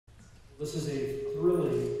This is a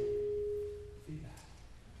thrilling feedback.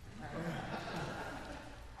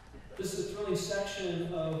 This is a thrilling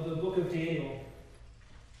section of the book of Daniel.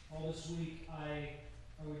 All this week, I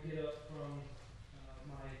would get up from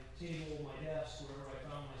my table, my desk, wherever I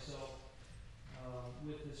found myself,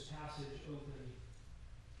 with this passage open,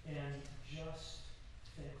 and just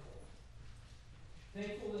thankful.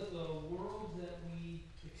 Thankful that the world that we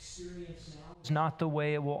experience now is not the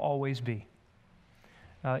way it will always be.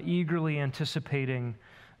 Eagerly anticipating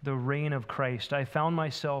the reign of Christ, I found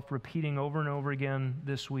myself repeating over and over again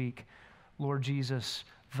this week, Lord Jesus,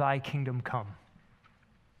 thy kingdom come.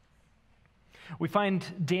 We find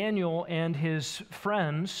Daniel and his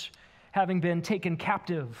friends having been taken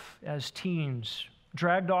captive as teens,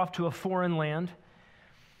 dragged off to a foreign land,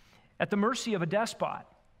 at the mercy of a despot,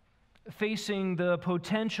 facing the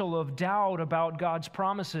potential of doubt about God's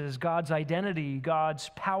promises, God's identity,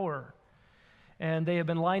 God's power. And they have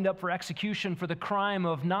been lined up for execution for the crime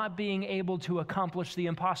of not being able to accomplish the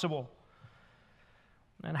impossible.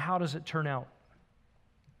 And how does it turn out?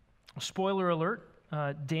 Spoiler alert,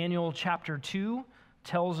 Daniel chapter 2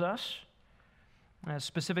 tells us,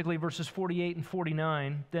 specifically verses 48 and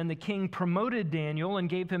 49, then the king promoted Daniel and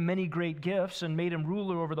gave him many great gifts and made him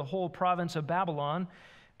ruler over the whole province of Babylon,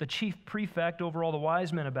 the chief prefect over all the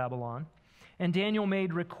wise men of Babylon. And Daniel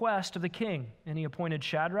made request of the king, and he appointed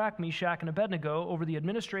Shadrach, Meshach, and Abednego over the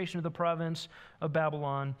administration of the province of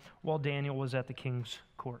Babylon while Daniel was at the king's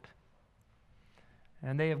court.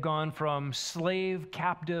 And they have gone from slave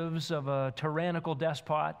captives of a tyrannical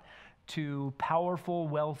despot to powerful,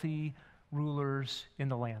 wealthy rulers in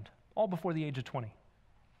the land, all before the age of 20.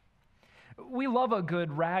 We love a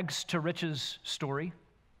good rags to riches story.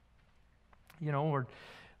 You know, or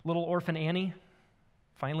little orphan Annie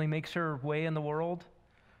finally makes her way in the world.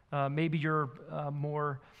 Maybe you're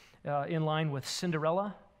more in line with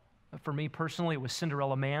Cinderella. For me personally, it was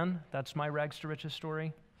Cinderella Man. That's my rags to riches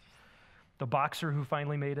story. The boxer who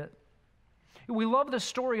finally made it. We love the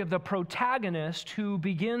story of the protagonist who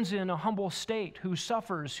begins in a humble state, who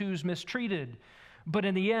suffers, who's mistreated, but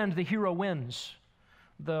in the end, the hero wins.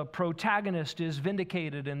 The protagonist is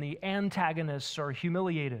vindicated and the antagonists are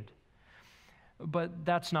humiliated. But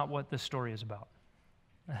that's not what this story is about.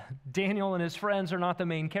 Daniel and his friends are not the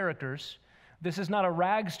main characters. This is not a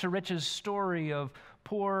rags to riches story of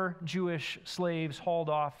poor Jewish slaves hauled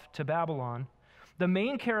off to Babylon. The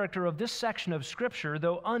main character of this section of Scripture,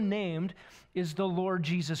 though unnamed, is the Lord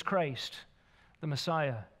Jesus Christ, the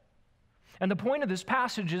Messiah. And the point of this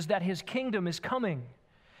passage is that his kingdom is coming,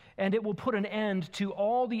 and it will put an end to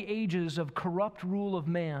all the ages of corrupt rule of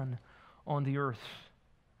man on the earth.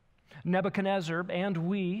 Nebuchadnezzar and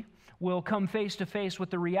we will come face to face with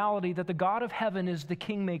the reality that the God of heaven is the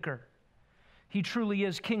kingmaker. He truly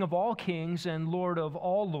is King of all kings and Lord of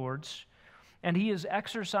all lords, and he is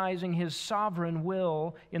exercising his sovereign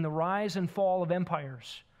will in the rise and fall of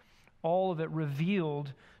empires, all of it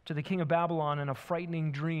revealed to the king of Babylon in a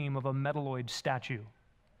frightening dream of a metalloid statue.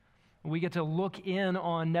 We get to look in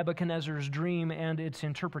on Nebuchadnezzar's dream and its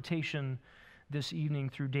interpretation this evening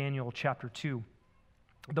through Daniel chapter 2.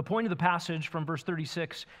 The point of the passage from verse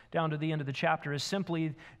 36 down to the end of the chapter is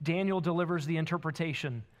simply Daniel delivers the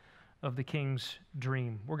interpretation of the king's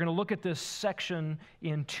dream. We're going to look at this section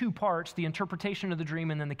in two parts, the interpretation of the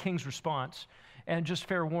dream and then the king's response. And just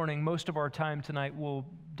fair warning, most of our time tonight will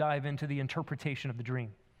dive into the interpretation of the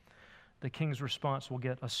dream. The king's response will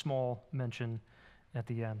get a small mention at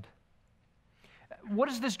the end. What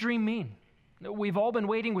does this dream mean? We've all been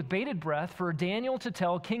waiting with bated breath for Daniel to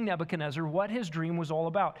tell King Nebuchadnezzar what his dream was all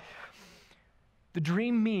about. The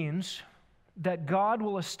dream means that God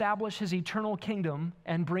will establish his eternal kingdom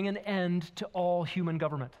and bring an end to all human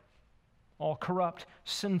government, all corrupt,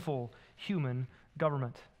 sinful human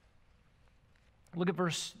government. Look at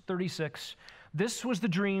verse 36. This was the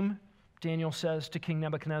dream, Daniel says to King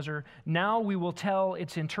Nebuchadnezzar. Now we will tell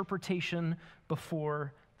its interpretation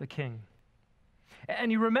before the king.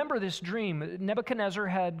 And you remember this dream. Nebuchadnezzar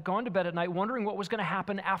had gone to bed at night wondering what was going to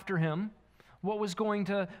happen after him, what was going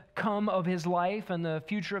to come of his life and the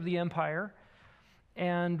future of the empire.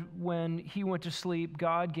 And when he went to sleep,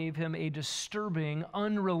 God gave him a disturbing,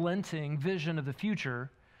 unrelenting vision of the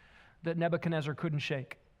future that Nebuchadnezzar couldn't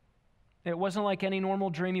shake. It wasn't like any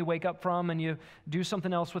normal dream you wake up from and you do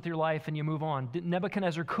something else with your life and you move on.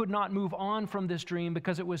 Nebuchadnezzar could not move on from this dream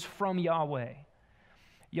because it was from Yahweh.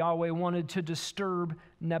 Yahweh wanted to disturb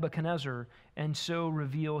Nebuchadnezzar and so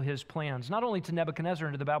reveal his plans, not only to Nebuchadnezzar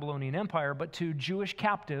and to the Babylonian Empire, but to Jewish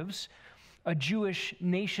captives, a Jewish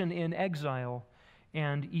nation in exile,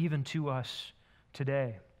 and even to us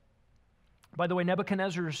today. By the way,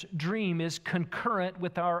 Nebuchadnezzar's dream is concurrent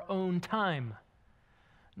with our own time.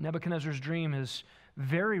 Nebuchadnezzar's dream is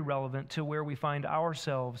very relevant to where we find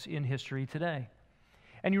ourselves in history today.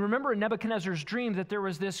 And you remember in Nebuchadnezzar's dream that there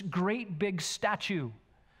was this great big statue,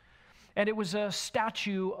 and it was a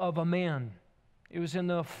statue of a man. It was in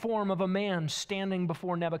the form of a man standing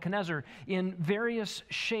before Nebuchadnezzar in various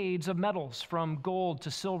shades of metals, from gold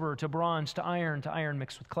to silver to bronze to iron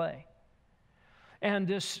mixed with clay. And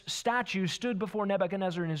this statue stood before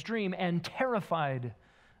Nebuchadnezzar in his dream and terrified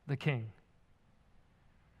the king.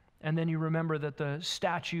 And then you remember that the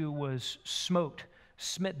statue was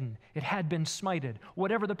smitten. It had been smited.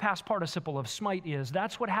 Whatever the past participle of smite is,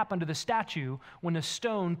 that's what happened to the statue when the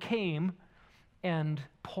stone came and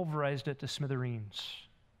pulverized it to smithereens.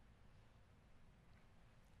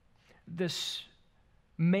 This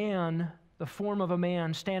man, the form of a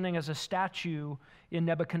man standing as a statue in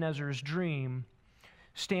Nebuchadnezzar's dream,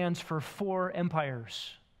 stands for 4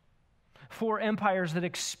 empires. 4 empires that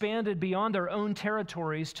expanded beyond their own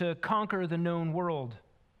territories to conquer the known world.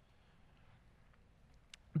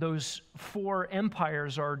 Those 4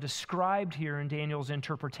 empires are described here in Daniel's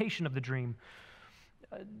interpretation of the dream.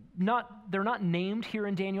 They're not named here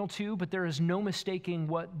in Daniel 2, but there is no mistaking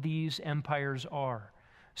what these empires are.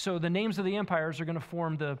 So the names of the empires are going to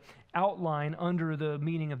form the outline under the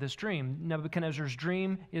meaning of this dream. Nebuchadnezzar's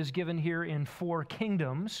dream is given here in 4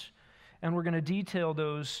 kingdoms, and we're going to detail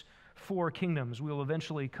those 4 kingdoms. We'll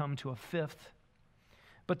eventually come to a 5th.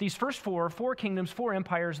 But these first 4 kingdoms, 4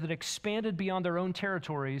 empires that expanded beyond their own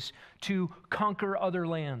territories to conquer other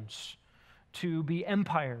lands, to be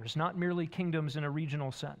empires, not merely kingdoms in a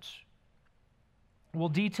regional sense. We'll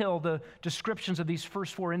detail the descriptions of these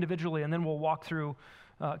first 4 individually, and then we'll walk through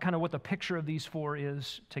kind of what the picture of these 4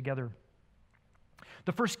 is together.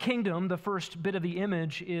 The first kingdom, the first bit of the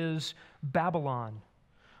image, is Babylon.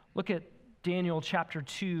 Look at Daniel chapter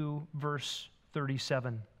 2, verse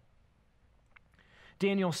 37.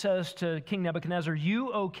 Daniel says to King Nebuchadnezzar,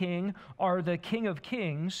 "You, O king, are the King of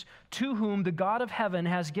kings, to whom the God of heaven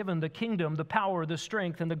has given the kingdom, the power, the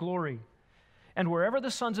strength, and the glory. And wherever the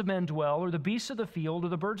sons of men dwell, or the beasts of the field, or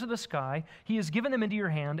the birds of the sky, he has given them into your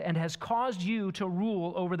hand and has caused you to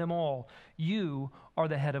rule over them all. You are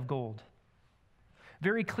the head of gold."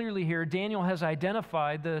 Very clearly here, Daniel has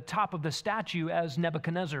identified the top of the statue as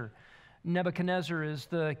Nebuchadnezzar. Nebuchadnezzar is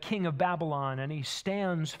the king of Babylon, and he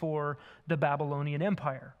stands for the Babylonian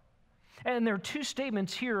Empire. And there are 2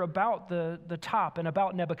 statements here about the top and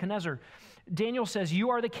about Nebuchadnezzar. Daniel says,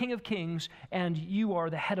 "You are the King of kings, and you are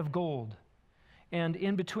the head of gold." And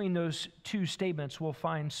in between those 2 statements, we'll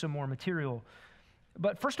find some more material.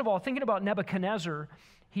 But first of all, thinking about Nebuchadnezzar,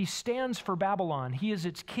 he stands for Babylon. He is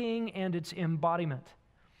its king and its embodiment.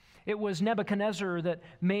 It was Nebuchadnezzar that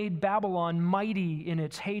made Babylon mighty in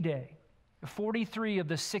its heyday. 43 of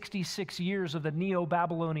the 66 years of the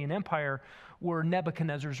Neo-Babylonian Empire were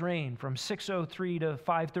Nebuchadnezzar's reign, from 603 to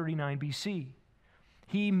 539 BC.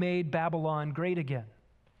 He made Babylon great again.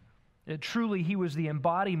 Truly, he was the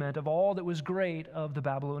embodiment of all that was great of the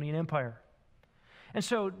Babylonian Empire. And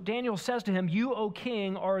so Daniel says to him, "You, O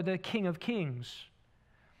king, are the King of kings."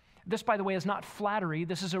 This, by the way, is not flattery.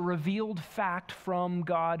 This is a revealed fact from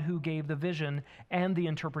God who gave the vision and the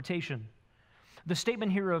interpretation. The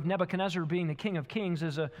statement here of Nebuchadnezzar being the King of kings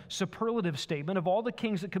is a superlative statement. Of all the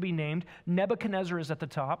kings that could be named, Nebuchadnezzar is at the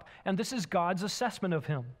top, and this is God's assessment of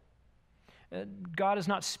him. God is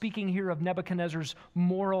not speaking here of Nebuchadnezzar's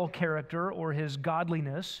moral character or his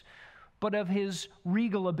godliness, but of his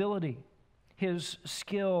regal ability, his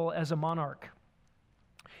skill as a monarch.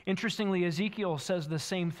 Interestingly, Ezekiel says the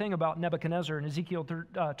same thing about Nebuchadnezzar in Ezekiel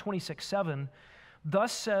 26:7.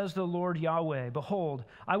 "Thus says the Lord Yahweh, behold,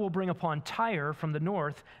 I will bring upon Tyre from the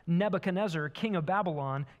north Nebuchadnezzar, king of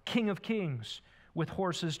Babylon, king of kings, with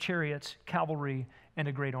horses, chariots, cavalry, and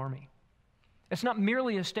a great army." It's not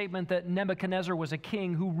merely a statement that Nebuchadnezzar was a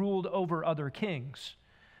king who ruled over other kings.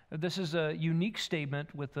 This is a unique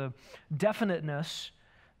statement with a definiteness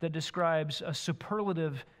that describes a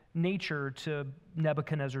superlative nature to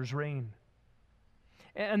Nebuchadnezzar's reign.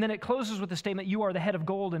 And then it closes with the statement, "You are the head of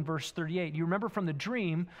gold," in verse 38. You remember from the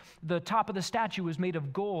dream, the top of the statue was made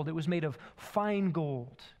of gold. It was made of fine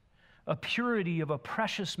gold, a purity of a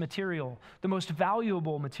precious material, the most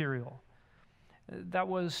valuable material. That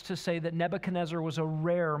was to say that Nebuchadnezzar was a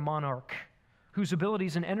rare monarch whose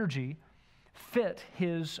abilities and energy fit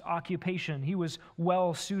his occupation. He was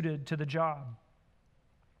well suited to the job.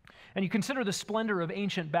 And you consider the splendor of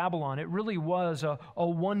ancient Babylon. It really was a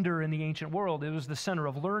wonder in the ancient world. It was the center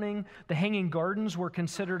of learning. The Hanging Gardens were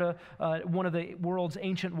considered one of the world's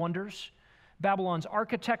ancient wonders. Babylon's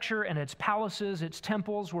architecture and its palaces, its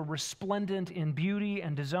temples were resplendent in beauty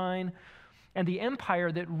and design, and the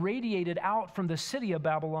empire that radiated out from the city of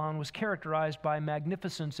Babylon was characterized by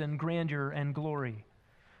magnificence and grandeur and glory.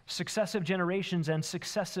 Successive generations and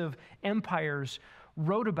successive empires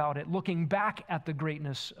wrote about it, looking back at the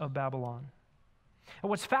greatness of Babylon. And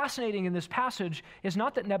what's fascinating in this passage is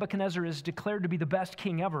not that Nebuchadnezzar is declared to be the best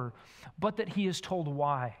king ever, but that he is told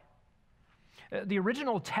why. The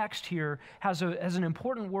original text here has an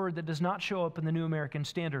important word that does not show up in the New American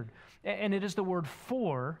Standard, and it is the word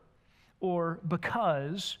for, or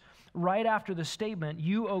because, right after the statement,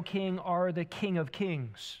 "You, O king, are the King of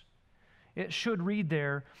kings." It should read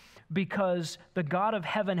there, "Because the God of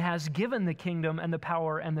heaven has given the kingdom and the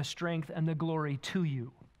power and the strength and the glory to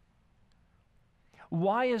you."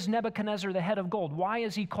 Why is Nebuchadnezzar the head of gold? Why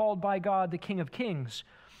is he called by God the King of kings?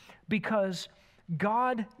 Because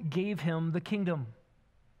God gave him the kingdom.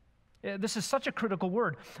 This is such a critical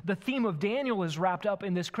word. The theme of Daniel is wrapped up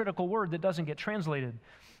in this critical word that doesn't get translated.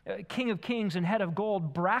 King of kings and head of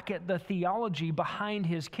gold bracket the theology behind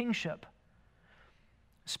his kingship.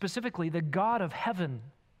 Specifically, the God of heaven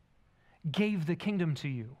gave the kingdom to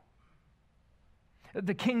you.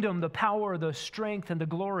 The kingdom, the power, the strength, and the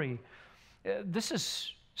glory. This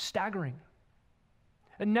is staggering.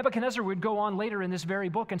 And Nebuchadnezzar would go on later in this very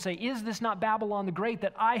book and say, "Is this not Babylon the Great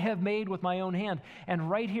that I have made with my own hand?" And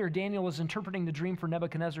right here, Daniel is interpreting the dream for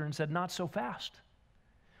Nebuchadnezzar and said, "Not so fast.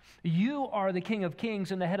 You are the King of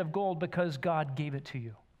kings and the head of gold because God gave it to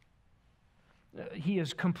you." He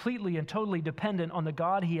is completely and totally dependent on the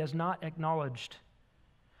God he has not acknowledged.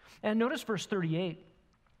 And notice verse 38.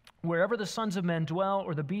 "Wherever the sons of men dwell,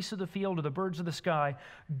 or the beasts of the field, or the birds of the sky,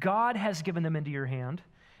 God has given them into your hand,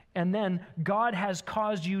 and then God has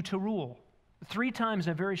caused you to rule." 3 times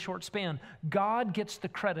in a very short span, God gets the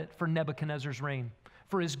credit for Nebuchadnezzar's reign,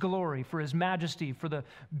 for his glory, for his majesty, for the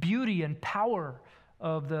beauty and power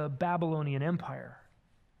of the Babylonian Empire.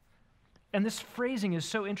 And this phrasing is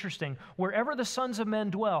so interesting. Wherever the sons of men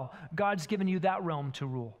dwell, God's given you that realm to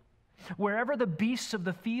rule. Wherever the beasts of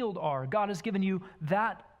the field are, God has given you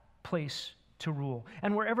that place to rule.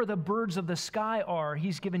 And wherever the birds of the sky are,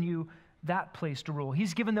 he's given you that place to rule.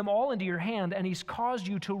 He's given them all into your hand, and he's caused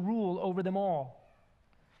you to rule over them all.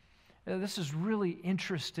 This is really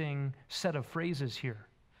interesting set of phrases here.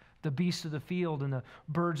 The beasts of the field and the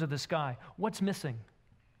birds of the sky. What's missing?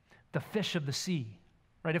 The fish of the sea.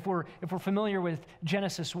 Right? If we're familiar with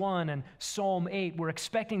Genesis 1 and Psalm 8, we're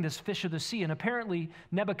expecting this fish of the sea. And apparently,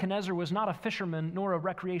 Nebuchadnezzar was not a fisherman nor a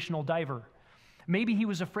recreational diver. Maybe he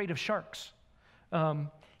was afraid of sharks.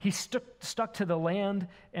 He stuck to the land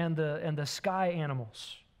and the sky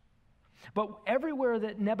animals. But everywhere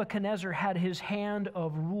that Nebuchadnezzar had his hand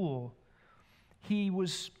of rule, he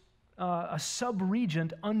was a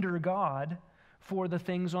sub-regent under God for the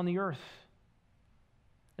things on the earth.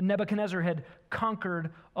 Nebuchadnezzar had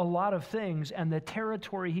conquered a lot of things, and the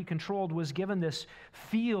territory he controlled was given this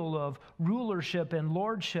feel of rulership and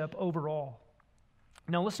lordship over all.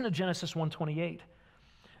 Now listen to Genesis 1:28.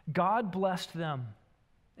 God blessed them,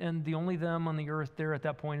 and the only them on the earth there at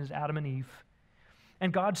that point is Adam and Eve.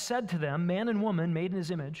 "And God said to them, man and woman made in his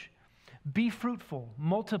image, be fruitful,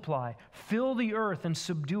 multiply, fill the earth and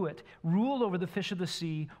subdue it, rule over the fish of the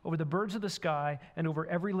sea, over the birds of the sky, and over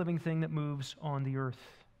every living thing that moves on the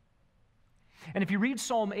earth." And if you read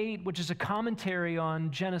Psalm 8, which is a commentary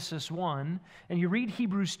on Genesis 1, and you read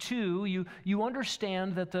Hebrews 2, you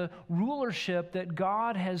understand that the rulership that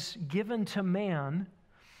God has given to man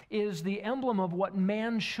is the emblem of what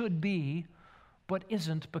man should be, but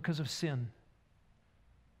isn't because of sin.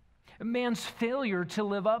 Man's failure to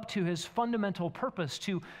live up to his fundamental purpose,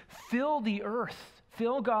 to fill the earth,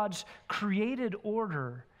 fill God's created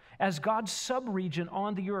order as God's sub-regent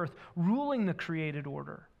on the earth, ruling the created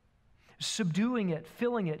order, subduing it,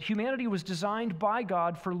 filling it. Humanity was designed by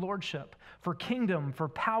God for lordship, for kingdom, for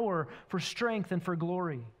power, for strength, and for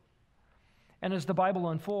glory. And as the Bible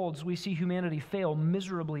unfolds, we see humanity fail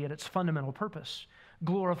miserably at its fundamental purpose.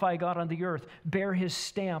 Glorify God on the earth, bear his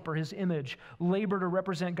stamp or his image, labor to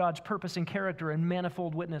represent God's purpose and character and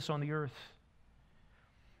manifold witness on the earth.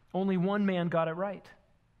 Only one man got it right,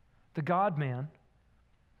 the God-man,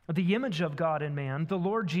 the image of God in man, the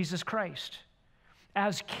Lord Jesus Christ.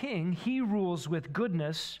 As king, he rules with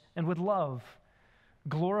goodness and with love,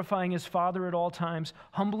 glorifying his Father at all times,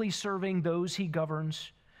 humbly serving those he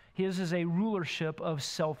governs. His is a rulership of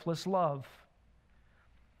selfless love.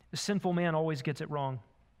 The sinful man always gets it wrong,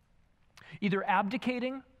 either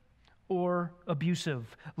abdicating or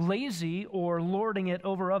abusive, lazy or lording it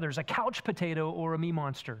over others, a couch potato or a me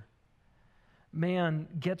monster. Man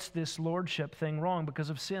gets this lordship thing wrong because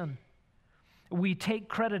of sin. We take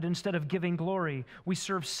credit instead of giving glory. We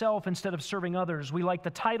serve self instead of serving others. We like the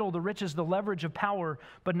title, the riches, the leverage of power,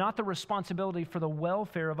 but not the responsibility for the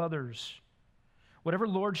welfare of others. Whatever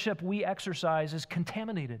lordship we exercise is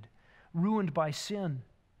contaminated, ruined by sin.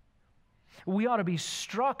 We ought to be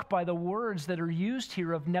struck by the words that are used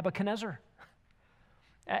here of Nebuchadnezzar.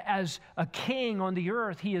 As a king on the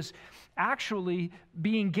earth, he is actually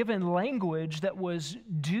being given language that was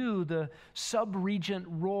due the sub-regent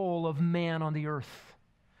role of man on the earth,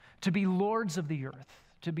 to be lords of the earth,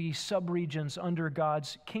 to be sub-regents under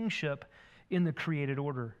God's kingship in the created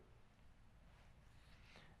order.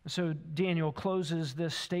 So Daniel closes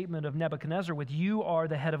this statement of Nebuchadnezzar with, "You are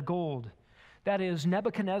the head of gold." That is,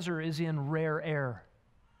 Nebuchadnezzar is in rare air.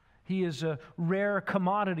 He is a rare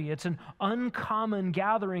commodity. It's an uncommon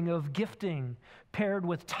gathering of gifting paired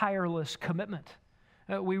with tireless commitment.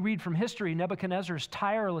 We read from history Nebuchadnezzar's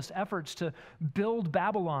tireless efforts to build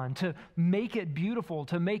Babylon, to make it beautiful,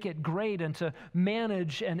 to make it great, and to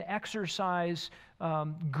manage and exercise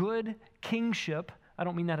good kingship. I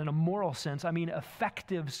don't mean that in a moral sense. I mean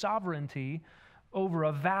effective sovereignty over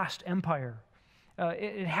a vast empire.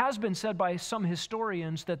 It has been said by some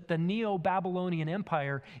historians that the Neo-Babylonian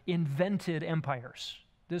Empire invented empires.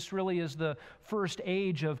 This really is the first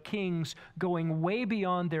age of kings going way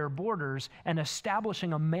beyond their borders and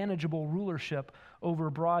establishing a manageable rulership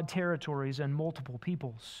over broad territories and multiple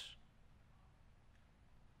peoples.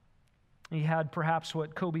 He had perhaps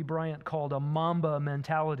what Kobe Bryant called a Mamba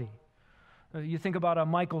mentality. You think about a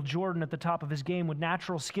Michael Jordan at the top of his game with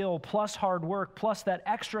natural skill plus hard work plus that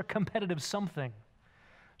extra competitive something.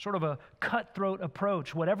 Sort of a cutthroat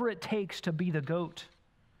approach, whatever it takes to be the GOAT.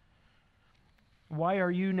 Why are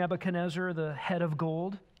you, Nebuchadnezzar, the head of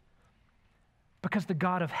gold? Because the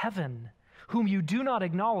God of heaven, whom you do not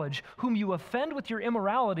acknowledge, whom you offend with your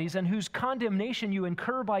immoralities, and whose condemnation you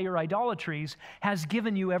incur by your idolatries, has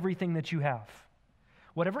given you everything that you have.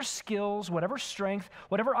 Whatever skills, whatever strength,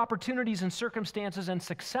 whatever opportunities and circumstances and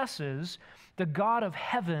successes, the God of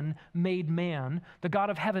heaven made man. The God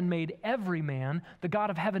of heaven made every man. The God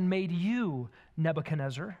of heaven made you,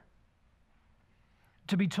 Nebuchadnezzar.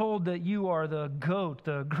 To be told that you are the GOAT,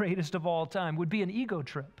 the greatest of all time, would be an ego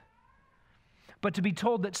trip. But to be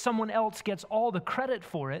told that someone else gets all the credit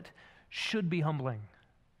for it should be humbling.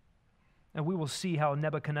 And we will see how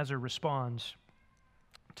Nebuchadnezzar responds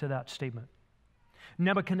to that statement.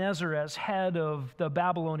 Nebuchadnezzar, as head of the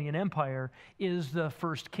Babylonian Empire, is the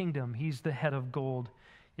first kingdom. He's the head of gold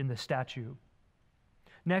in the statue.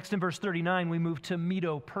 Next, in verse 39, we move to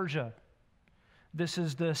Medo-Persia. This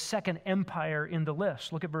is the second empire in the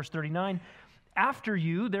list. Look at verse 39. After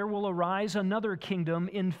you, there will arise another kingdom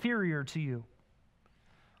inferior to you.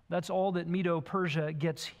 That's all that Medo-Persia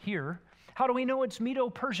gets here. How do we know it's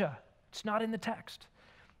Medo-Persia? It's not in the text.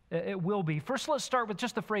 It will be. First, let's start with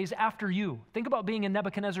just the phrase, after you. Think about being in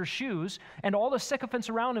Nebuchadnezzar's shoes, and all the sycophants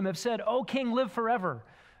around him have said, "Oh, king, live forever."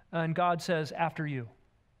 And God says, after you.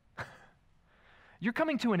 You're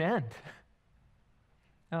coming to an end.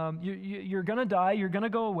 You're going to die. You're going to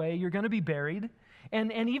go away. You're going to be buried.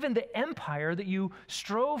 And even the empire that you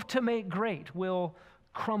strove to make great will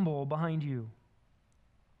crumble behind you.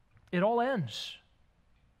 It all ends.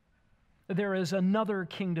 There is another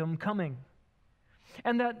kingdom coming.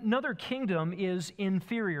 And that another kingdom is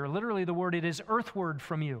inferior. Literally, the word, it is earthward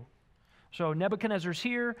from you. So Nebuchadnezzar's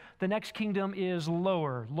here. The next kingdom is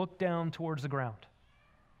lower. Look down towards the ground.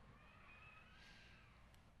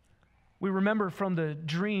 We remember from the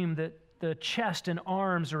dream that the chest and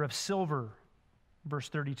arms are of silver, verse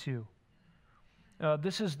 32.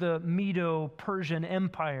 This is the Medo-Persian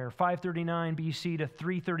Empire, 539 BC to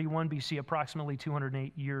 331 BC, approximately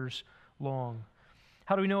 208 years long.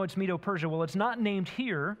 How do we know it's Medo-Persia? Well, it's not named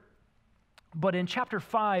here, but in chapter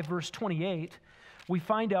 5, verse 28, we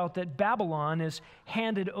find out that Babylon is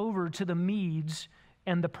handed over to the Medes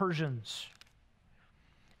and the Persians.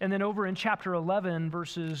 And then over in chapter 11,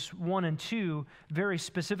 verses 1 and 2, very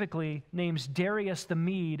specifically names Darius the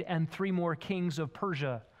Mede and 3 more kings of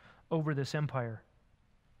Persia over this empire.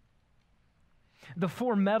 The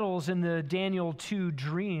 4 metals in the Daniel 2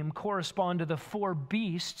 dream correspond to the 4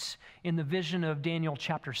 beasts in the vision of Daniel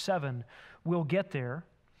chapter 7. We'll get there.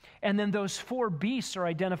 And then those 4 beasts are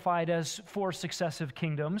identified as 4 successive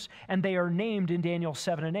kingdoms, and they are named in Daniel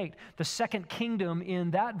 7 and 8. The second kingdom in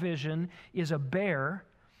that vision is a bear,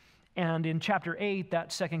 and in chapter 8,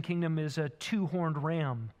 that second kingdom is a 2-horned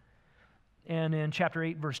ram. And in chapter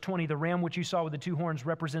 8, verse 20, the ram which you saw with the 2 horns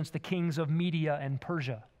represents the kings of Media and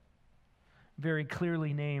Persia. Very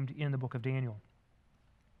clearly named in the book of Daniel.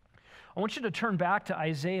 I want you to turn back to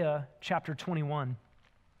Isaiah chapter 21.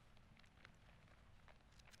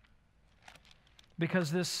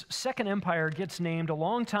 because this second empire gets named a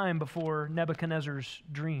long time before Nebuchadnezzar's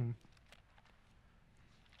dream,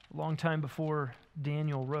 a long time before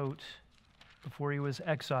Daniel wrote, before he was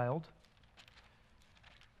exiled.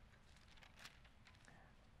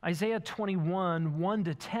 Isaiah 21,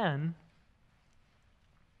 1-10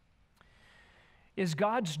 is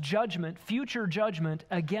God's judgment, future judgment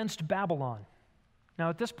against Babylon. Now,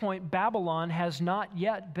 at this point, Babylon has not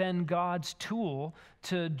yet been God's tool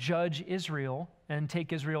to judge Israel and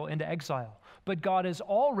take Israel into exile. But God is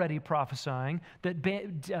already prophesying that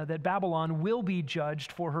Babylon will be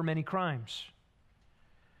judged for her many crimes.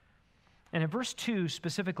 And in verse 2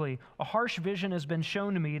 specifically, a harsh vision has been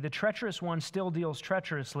shown to me. The treacherous one still deals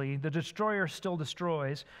treacherously. The destroyer still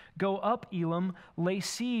destroys. Go up, Elam, lay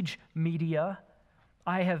siege, Media.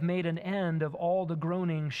 I have made an end of all the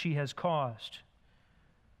groaning she has caused.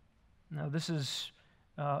 Now, this is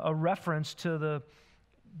a reference to the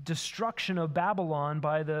destruction of Babylon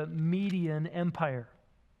by the Median Empire.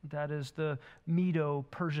 That is the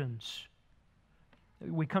Medo-Persians.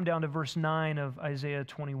 We come down to verse 9 of Isaiah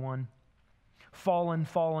 21. Fallen,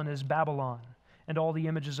 fallen is Babylon, and all the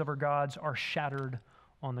images of her gods are shattered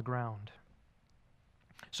on the ground.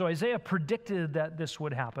 So Isaiah predicted that this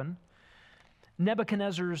would happen.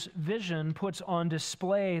 Nebuchadnezzar's vision puts on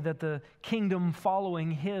display that the kingdom following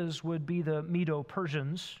his would be the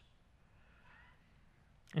Medo-Persians.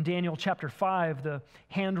 In Daniel chapter 5, the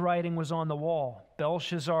handwriting was on the wall.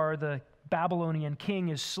 Belshazzar, the Babylonian king,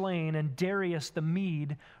 is slain, and Darius the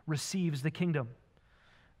Mede receives the kingdom.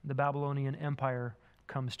 The Babylonian Empire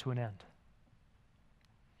comes to an end.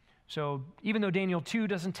 So even though Daniel 2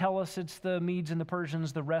 doesn't tell us it's the Medes and the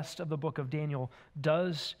Persians, the rest of the book of Daniel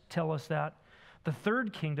does tell us that. The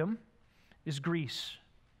third kingdom is Greece,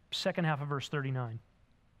 second half of verse 39.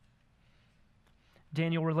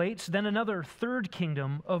 Daniel relates, then another third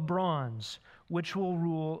kingdom of bronze, which will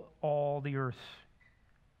rule all the earth.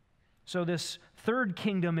 So this third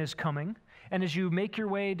kingdom is coming, and as you make your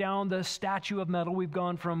way down the statue of metal, we've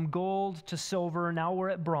gone from gold to silver, now we're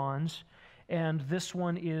at bronze, and this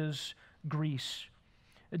one is Greece.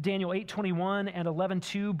 Daniel 8:21 and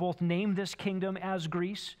 11:2 both name this kingdom as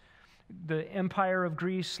Greece. The empire of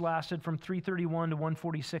Greece lasted from 331 to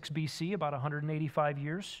 146 BC, about 185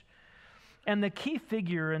 years. And the key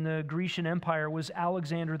figure in the Grecian Empire was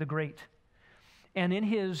Alexander the Great. And in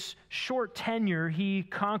his short tenure, he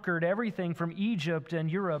conquered everything from Egypt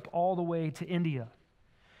and Europe all the way to India.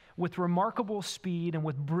 With remarkable speed and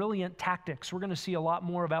with brilliant tactics. We're going to see a lot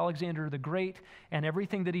more of Alexander the Great and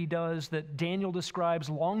everything that he does that Daniel describes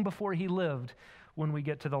long before he lived when we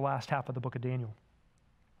get to the last half of the book of Daniel.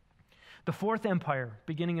 The fourth empire,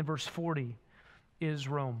 beginning in verse 40, is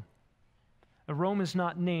Rome. Rome is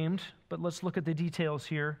not named, but let's look at the details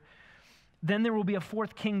here. Then there will be a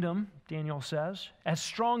fourth kingdom, Daniel says, as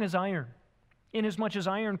strong as iron. Inasmuch as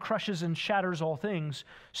iron crushes and shatters all things,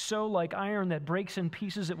 so like iron that breaks in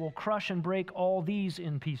pieces, it will crush and break all these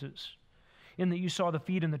in pieces. In that you saw the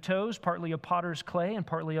feet and the toes, partly of potter's clay and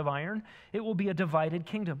partly of iron, it will be a divided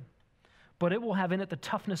kingdom. But it will have in it the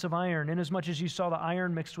toughness of iron, inasmuch as you saw the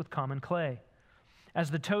iron mixed with common clay. As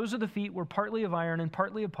the toes of the feet were partly of iron and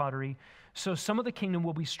partly of pottery, so some of the kingdom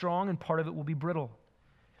will be strong and part of it will be brittle.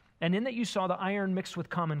 And in that you saw the iron mixed with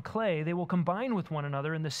common clay, they will combine with one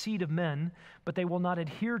another in the seed of men, but they will not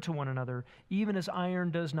adhere to one another, even as iron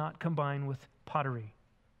does not combine with pottery.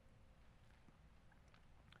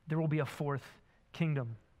 There will be a fourth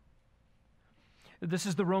kingdom. This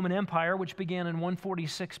is the Roman Empire, which began in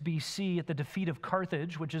 146 BC at the defeat of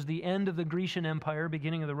Carthage, which is the end of the Grecian Empire,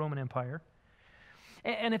 beginning of the Roman Empire.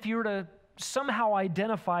 And if you were to somehow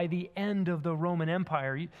identify the end of the Roman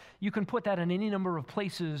Empire, you can put that in any number of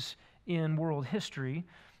places in world history.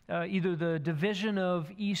 Either the division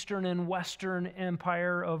of Eastern and Western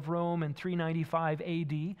Empire of Rome in 395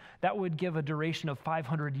 AD, that would give a duration of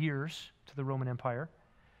 500 years to the Roman Empire.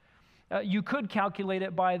 You could calculate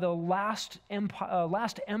it by the last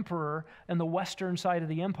emperor in the western side of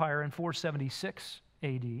the empire in 476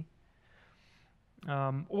 AD.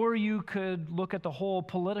 Or you could look at the whole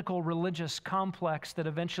political religious complex that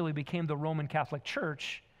eventually became the Roman Catholic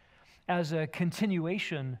Church as a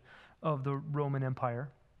continuation of the Roman Empire.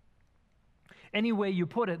 Any way you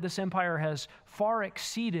put it, this empire has far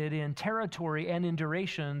exceeded in territory and in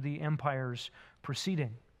duration the empires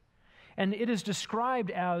preceding. And it is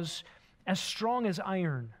described as strong as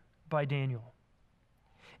iron by Daniel.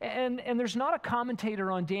 And there's not a commentator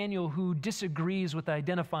on Daniel who disagrees with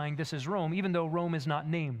identifying this as Rome, even though Rome is not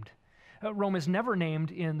named. Rome is never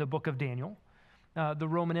named in the book of Daniel. The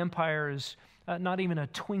Roman Empire is not even a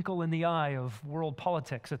twinkle in the eye of world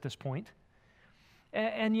politics at this point.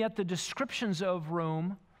 And yet the descriptions of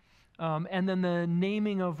Rome and then the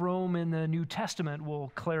naming of Rome in the New Testament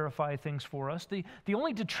will clarify things for us. The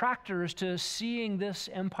only detractors to seeing this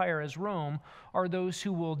empire as Rome are those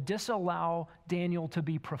who will disallow Daniel to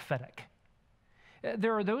be prophetic.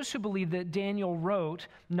 There are those who believe that Daniel wrote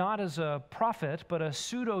not as a prophet, but a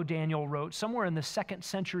pseudo-Daniel wrote somewhere in the 2nd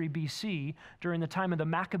century BC during the time of the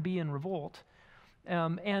Maccabean revolt.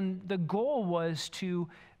 And the goal was to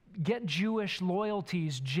get Jewish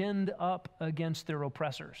loyalties ginned up against their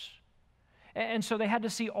oppressors. And so they had to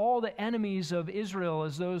see all the enemies of Israel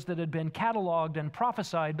as those that had been cataloged and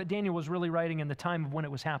prophesied, but Daniel was really writing in the time of when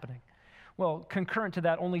it was happening. Well, concurrent to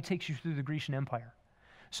that only takes you through the Grecian Empire.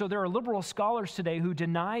 So there are liberal scholars today who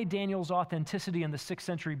deny Daniel's authenticity in the 6th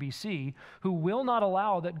century BC, who will not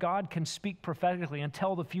allow that God can speak prophetically and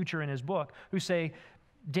tell the future in his book, who say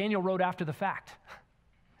Daniel wrote after the fact.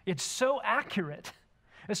 It's so accurate,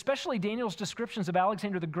 especially Daniel's descriptions of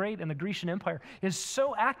Alexander the Great and the Grecian Empire is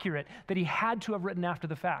so accurate that he had to have written after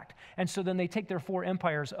the fact. And so then they take their 4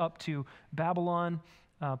 empires up to Babylon,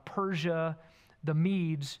 Persia, the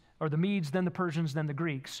Medes, then the Persians, then the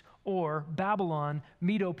Greeks, or Babylon,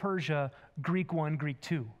 Medo-Persia, Greek 1, Greek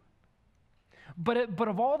 2. But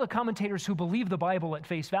of all the commentators who believe the Bible at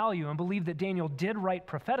face value and believe that Daniel did write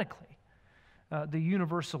prophetically, the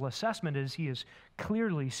universal assessment is he is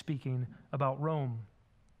clearly speaking about Rome.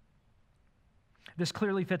 This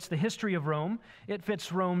clearly fits the history of Rome. It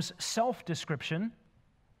fits Rome's self-description.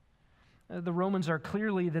 The Romans are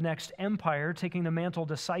clearly the next empire, taking the mantle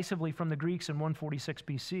decisively from the Greeks in 146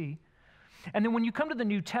 BC. And then when you come to the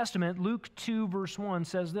New Testament, Luke 2, verse 1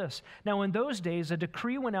 says this, "Now in those days a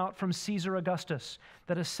decree went out from Caesar Augustus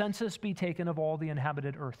that a census be taken of all the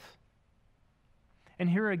inhabited earth." And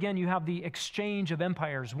here again you have the exchange of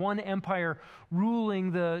empires, one empire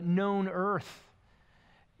ruling the known earth,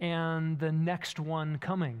 and the next one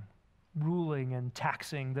coming, ruling and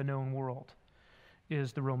taxing the known world,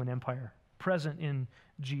 is the Roman Empire, present in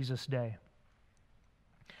Jesus' day.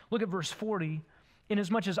 Look at verse 40.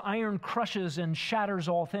 "Inasmuch as iron crushes and shatters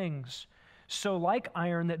all things, so like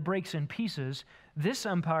iron that breaks in pieces, this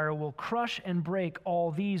empire will crush and break all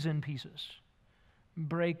these in pieces."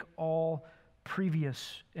 Break all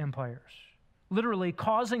previous empires, literally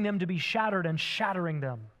causing them to be shattered and shattering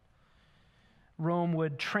them. Rome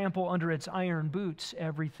would trample under its iron boots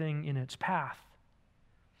everything in its path.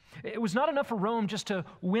 It was not enough for Rome just to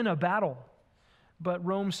win a battle, but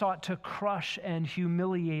Rome sought to crush and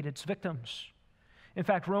humiliate its victims. In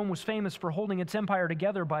fact, Rome was famous for holding its empire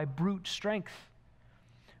together by brute strength.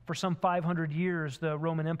 For some 500 years, the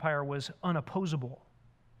Roman Empire was unopposable.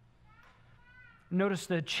 Notice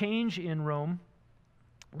the change in Rome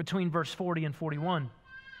between verse 40 and 41.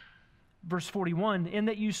 Verse 41, "In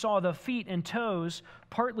that you saw the feet and toes,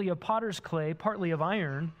 partly of potter's clay, partly of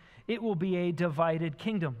iron, it will be a divided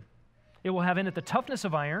kingdom. It will have in it the toughness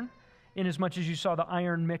of iron, inasmuch as you saw the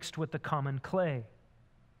iron mixed with the common clay."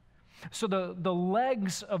 So the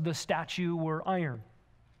legs of the statue were iron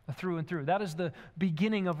through and through. That is the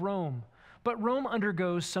beginning of Rome. But Rome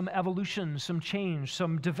undergoes some evolution, some change,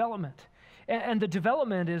 some development. And the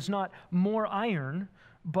development is not more iron,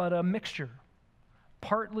 but a mixture.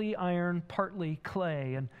 Partly iron, partly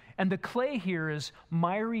clay. And the clay here is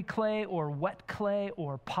miry clay or wet clay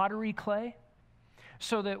or pottery clay,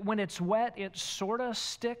 so that when it's wet, it sort of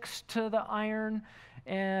sticks to the iron,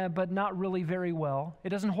 but not really very well. It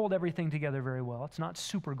doesn't hold everything together very well. It's not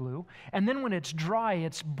super glue. And then when it's dry,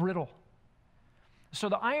 it's brittle. So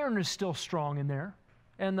the iron is still strong in there,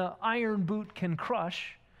 and the iron boot can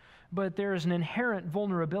crush, but there is an inherent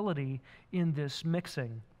vulnerability in this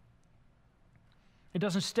mixing. It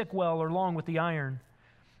doesn't stick well or long with the iron,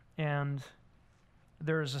 and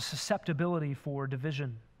there is a susceptibility for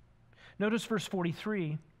division. Notice verse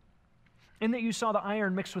 43, "In that you saw the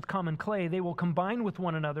iron mixed with common clay, they will combine with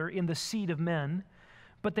one another in the seed of men,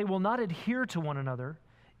 but they will not adhere to one another,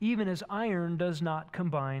 even as iron does not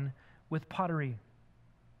combine with pottery."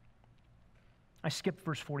 I skipped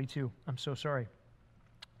verse 42. I'm so sorry.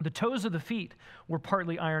 "The toes of the feet were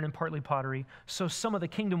partly iron and partly pottery, so some of the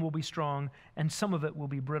kingdom will be strong and some of it will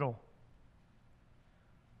be brittle."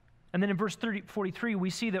 And then in verse 43, we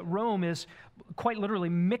see that Rome is quite literally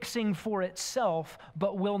mixing for itself,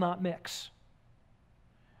 but will not mix.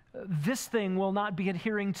 This thing will not be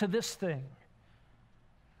adhering to this thing.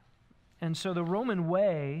 And so the Roman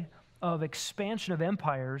way of expansion of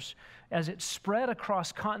empires, as it spread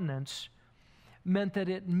across continents, meant that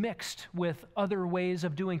it mixed with other ways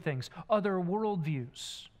of doing things, other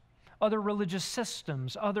worldviews, other religious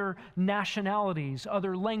systems, other nationalities,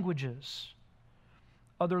 other languages,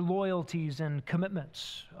 other loyalties and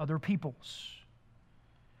commitments, other peoples.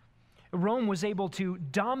 Rome was able to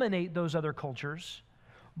dominate those other cultures,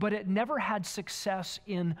 but it never had success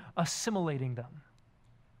in assimilating them.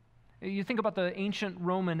 You think about the ancient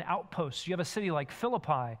Roman outposts. You have a city like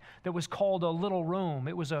Philippi that was called a Little Rome.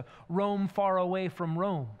 It was a Rome far away from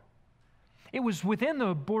Rome. It was within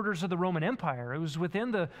the borders of the Roman Empire. It was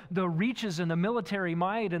within the reaches and the military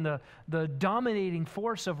might and the dominating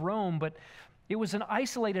force of Rome, but it was an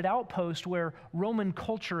isolated outpost where Roman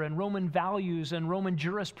culture and Roman values and Roman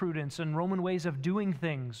jurisprudence and Roman ways of doing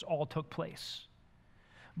things all took place.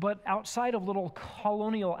 But outside of little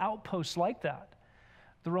colonial outposts like that,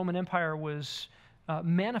 the Roman Empire was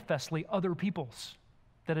manifestly other peoples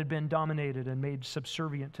that had been dominated and made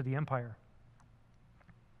subservient to the empire.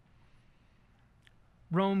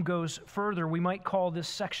 Rome goes further. We might call this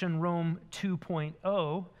section Rome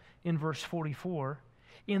 2.0 in verse 44.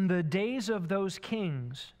 In the days of those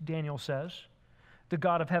kings, Daniel says, the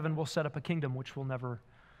God of heaven will set up a kingdom which will never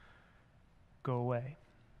go away.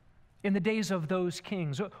 In the days of those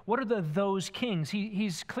kings. What are those kings?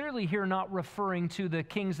 He's clearly here not referring to the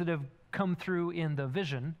kings that have come through in the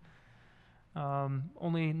vision.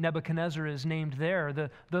 Only Nebuchadnezzar is named there.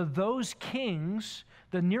 Those kings,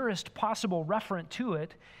 the nearest possible referent to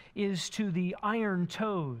it is to the iron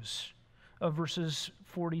toes of verses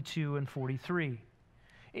 42 and 43.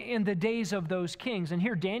 In the days of those kings, and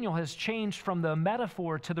here Daniel has changed from the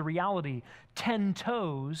metaphor to the reality, 10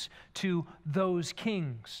 toes to those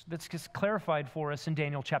kings. That's just clarified for us in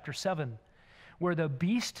Daniel chapter 7, where the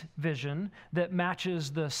beast vision that matches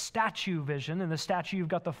the statue vision, and the statue you've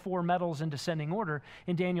got the 4 metals in descending order.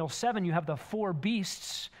 In Daniel 7, you have the 4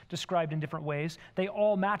 beasts described in different ways. They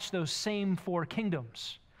all match those same 4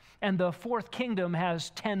 kingdoms. And the 4th kingdom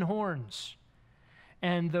has 10 horns.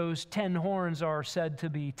 And those 10 horns are said to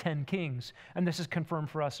be 10 kings. And this is confirmed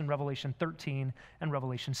for us in Revelation 13 and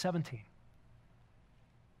Revelation 17.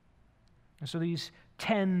 And so these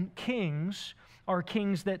 10 kings are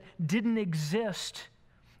kings that didn't exist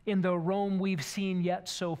in the Rome we've seen yet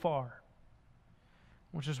so far,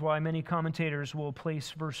 which is why many commentators will place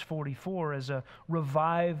verse 44 as a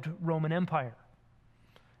revived Roman Empire.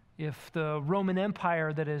 If the Roman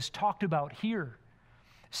Empire that is talked about here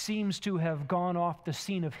seems to have gone off the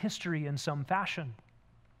scene of history in some fashion,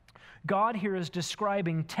 God here is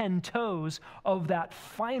describing 10 toes of that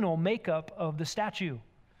final makeup of the statue,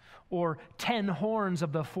 or 10 horns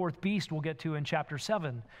of the 4th beast we'll get to in chapter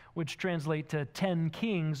 7, which translate to 10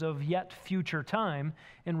 kings of yet future time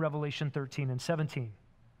in Revelation 13 and 17.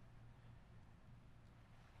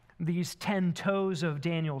 These 10 toes of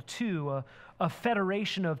Daniel 2, a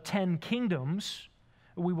federation of 10 kingdoms.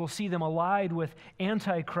 We will see them allied with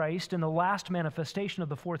Antichrist in the last manifestation of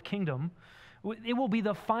the 4th kingdom. It will be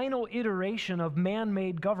the final iteration of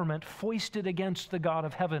man-made government foisted against the God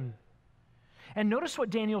of heaven. And notice what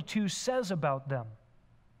Daniel 2 says about them.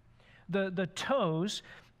 The toes,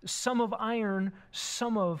 some of iron,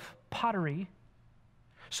 some of pottery,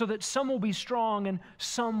 so that some will be strong and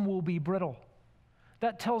some will be brittle.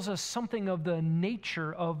 That tells us something of the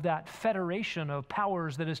nature of that federation of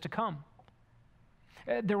powers that is to come.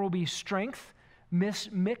 There will be strength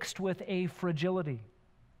mixed with a fragility.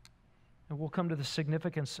 And we'll come to the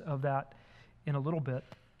significance of that in a little bit.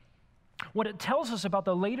 What it tells us about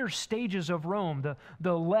the later stages of Rome,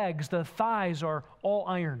 the legs, the thighs are all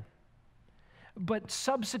iron. But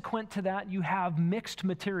subsequent to that, you have mixed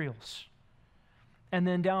materials. And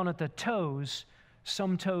then down at the toes,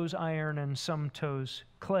 some toes iron and some toes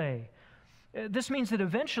clay. This means that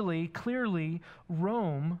eventually, clearly,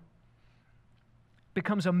 Rome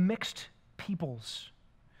becomes a mixed peoples,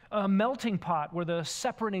 a melting pot where the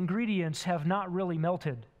separate ingredients have not really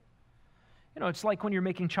melted. You know, it's like when you're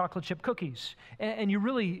making chocolate chip cookies, and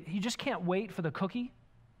you just can't wait for the cookie.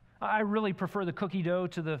 I really prefer the cookie dough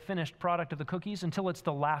to the finished product of the cookies until it's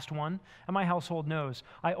the last one. And my household knows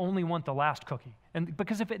I only want the last cookie. And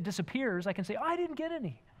because if it disappears, I can say, I didn't get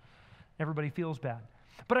any. Everybody feels bad.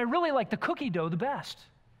 But I really like the cookie dough the best.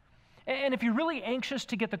 And if you're really anxious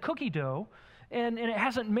to get the cookie dough, and it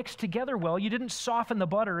hasn't mixed together well, you didn't soften the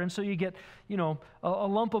butter, and so you get, a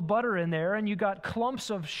lump of butter in there, and you got clumps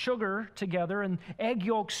of sugar together, and egg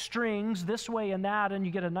yolk strings this way and that, and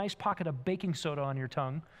you get a nice pocket of baking soda on your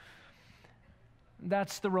tongue.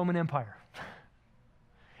 That's the Roman Empire.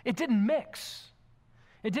 It didn't mix.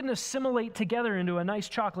 It didn't assimilate together into a nice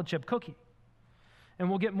chocolate chip cookie. And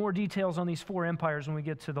we'll get more details on these 4 empires when we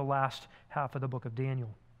get to the last half of the book of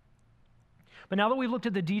Daniel. But now that we've looked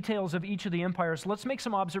at the details of each of the empires, let's make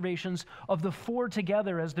some observations of the 4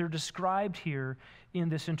 together as they're described here in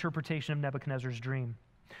this interpretation of Nebuchadnezzar's dream.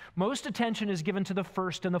 Most attention is given to the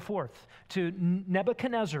 1st and the 4th, to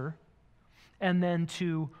Nebuchadnezzar and then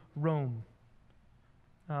to Rome.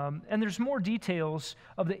 And there's more details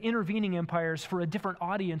of the intervening empires for a different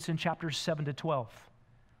audience in chapters 7 to 12.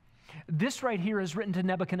 This right here is written to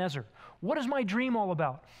Nebuchadnezzar. What is my dream all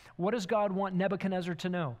about? What does God want Nebuchadnezzar to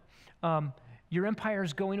know? Your empire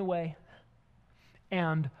is going away,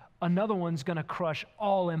 and another one's going to crush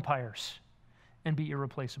all empires and be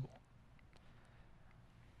irreplaceable.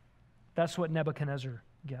 That's what Nebuchadnezzar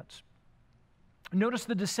gets. Notice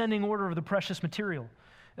the descending order of the precious material,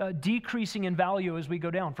 decreasing in value as we go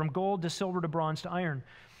down, from gold to silver to bronze to iron.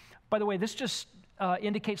 By the way, this just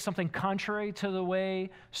indicates something contrary to the way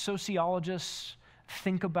sociologists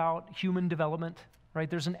think about human development, right?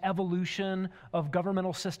 There's an evolution of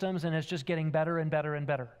governmental systems, and it's just getting better and better and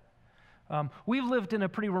better. We've lived in a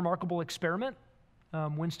pretty remarkable experiment.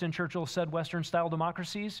 Winston Churchill said Western-style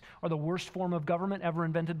democracies are the worst form of government ever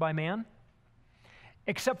invented by man,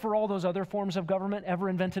 except for all those other forms of government ever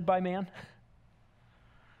invented by man.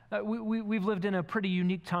 We've lived in a pretty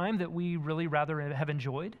unique time that we really rather have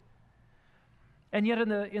enjoyed. And yet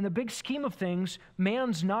in the big scheme of things,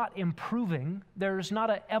 man's not improving. There's not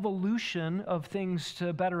an evolution of things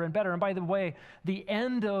to better and better. And by the way, the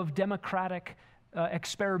end of democratic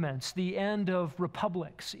experiments, the end of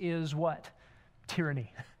republics is what?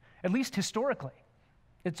 Tyranny. At least historically.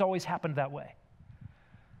 It's always happened that way.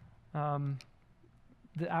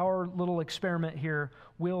 Our little experiment here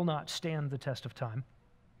will not stand the test of time.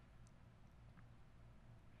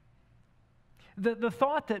 The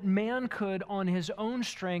thought that man could, on his own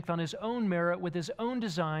strength, on his own merit, with his own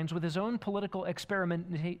designs, with his own political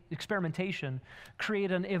experimentation,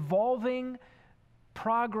 create an evolving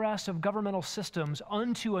progress of governmental systems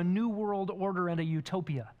unto a new world order and a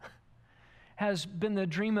utopia has been the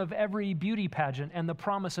dream of every beauty pageant and the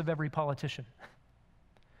promise of every politician.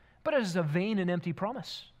 But it is a vain and empty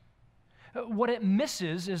promise. What it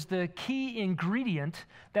misses is the key ingredient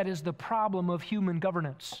that is the problem of human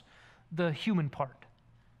governance, the human part.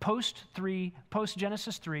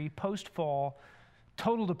 Post-Genesis 3, post-fall,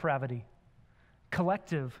 total depravity,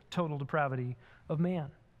 collective total depravity of man.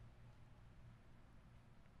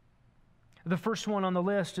 The first one on the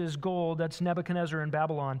list is gold. That's Nebuchadnezzar in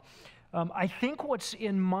Babylon. I think what's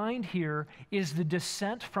in mind here is the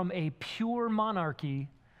descent from a pure monarchy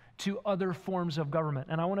to other forms of government.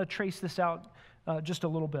 And I want to trace this out just a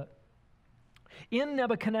little bit. In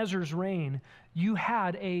Nebuchadnezzar's reign, you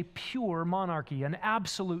had a pure monarchy, an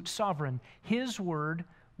absolute sovereign. His word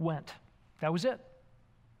went. That was it.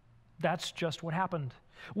 That's just what happened.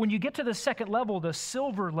 When you get to the second level, the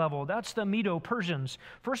silver level, that's the Medo-Persians.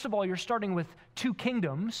 First of all, you're starting with two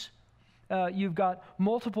kingdoms. You've got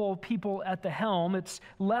multiple people at the helm. It's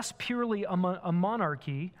less purely a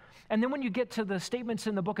monarchy. And then when you get to the statements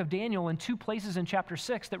in the book of Daniel in two places in chapter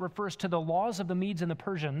 6 that refers to the laws of the Medes and the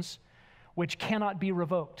Persians, which cannot be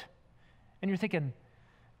revoked. And you're thinking,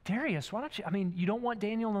 Darius, why don't you, you don't want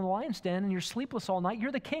Daniel in the lion's den and you're sleepless all night.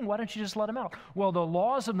 You're the king. Why don't you just let him out? Well, the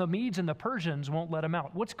laws of the Medes and the Persians won't let him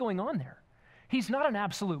out. What's going on there? He's not an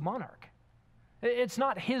absolute monarch. It's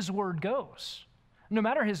not his word goes. No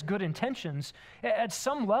matter his good intentions, at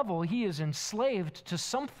some level he is enslaved to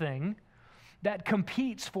something that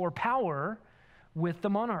competes for power with the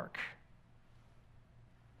monarch.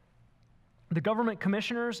 The government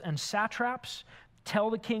commissioners and satraps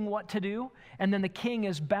tell the king what to do, and then the king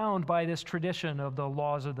is bound by this tradition of the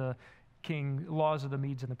laws of the king, laws of the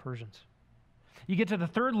Medes and the Persians. You get to the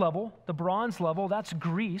third level, the bronze level, that's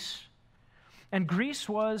Greece. And Greece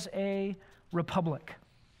was a republic.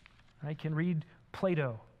 I can read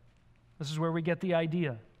Plato. This is where we get the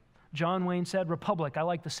idea. John Wayne said, republic, I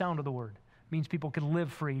like the sound of the word. It means people can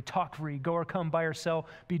live free, talk free, go or come, buy or sell,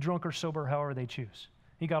 be drunk or sober, however they choose.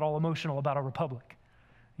 He got all emotional about a republic.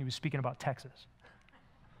 He was speaking about Texas.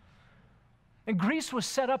 And Greece was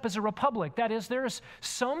set up as a republic. That is, there's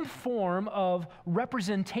some form of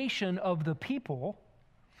representation of the people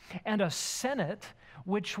and a senate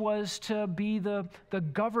which was to be the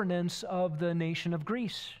governance of the nation of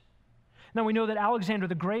Greece. Now, we know that Alexander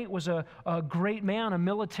the Great was a great man, a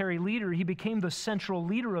military leader. He became the central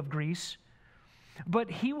leader of Greece, but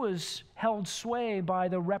he was held sway by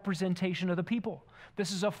the representation of the people.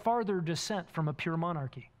 This is a farther descent from a pure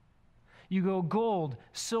monarchy. You go gold,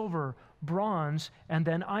 silver, bronze, and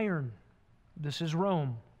then iron. This is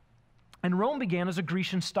Rome. And Rome began as a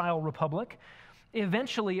Grecian-style republic.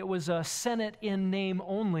 Eventually, it was a Senate in name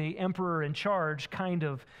only, emperor in charge kind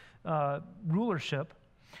of rulership.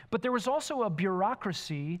 But there was also a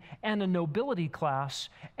bureaucracy and a nobility class,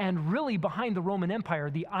 and really behind the Roman Empire,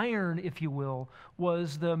 the iron, if you will,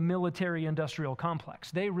 was the military-industrial complex.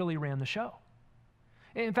 They really ran the show.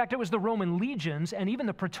 In fact, it was the Roman legions and even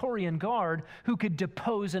the Praetorian Guard who could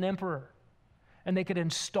depose an emperor, and they could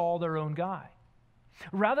install their own guy.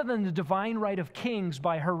 Rather than the divine right of kings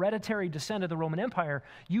by hereditary descent of the Roman Empire,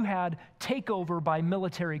 you had takeover by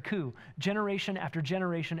military coup, generation after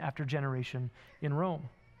generation after generation in Rome.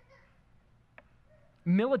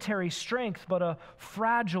 Military strength, but a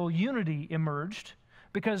fragile unity emerged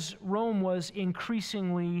because Rome was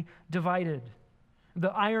increasingly divided. The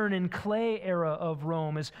iron and clay era of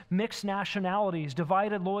Rome is mixed nationalities,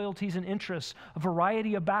 divided loyalties and interests, a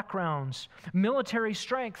variety of backgrounds, military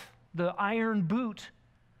strength, the iron boot,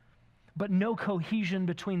 but no cohesion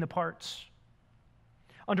between the parts.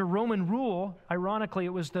 Under Roman rule, ironically,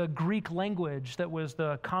 it was the Greek language that was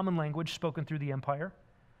the common language spoken through the empire.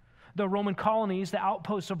 The Roman colonies, the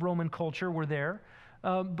outposts of Roman culture were there,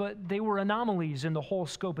 but they were anomalies in the whole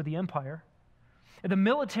scope of the empire. The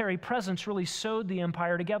military presence really sewed the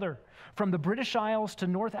empire together, from the British Isles to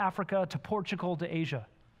North Africa to Portugal to Asia.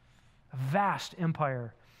 A vast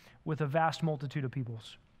empire with a vast multitude of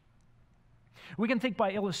peoples. We can think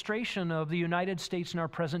by illustration of the United States in our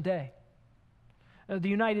present day. The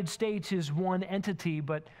United States is one entity,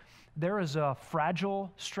 but there is a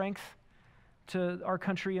fragile strength to our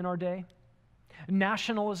country in our day.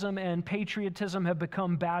 Nationalism and patriotism have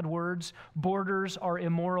become bad words. Borders are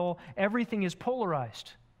immoral. Everything is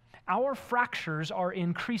polarized. Our fractures are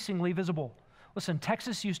increasingly visible. Listen,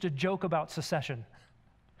 Texas used to joke about secession.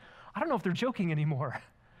 I don't know if they're joking anymore.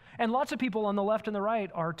 And lots of people on the left and the right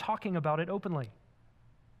are talking about it openly.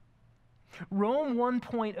 Rome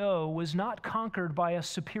 1.0 was not conquered by a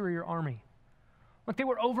superior army. Like, they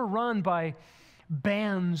were overrun by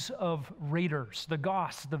bands of raiders, the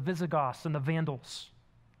Goths, the Visigoths, and the Vandals.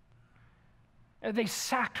 They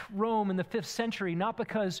sacked Rome in the 5th century, not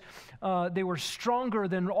because they were stronger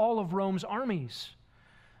than all of Rome's armies,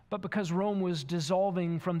 but because Rome was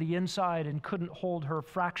dissolving from the inside and couldn't hold her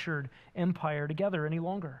fractured empire together any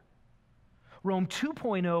longer. Rome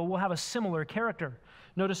 2.0 will have a similar character.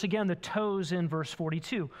 Notice again the toes in verse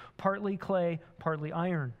 42, partly clay, partly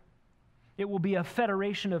iron. It will be a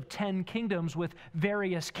federation of 10 kingdoms with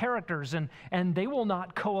various characters, and they will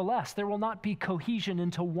not coalesce. There will not be cohesion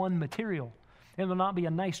into one material. It will not be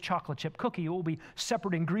a nice chocolate chip cookie. It will be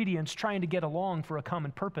separate ingredients trying to get along for a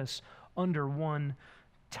common purpose under one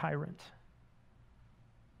tyrant.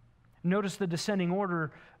 Notice the descending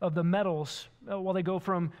order of the metals. While they go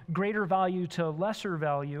from greater value to lesser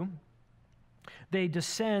value, they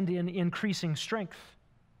descend in increasing strength.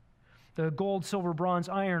 The gold, silver, bronze,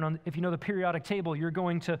 iron, if you know the periodic table, you're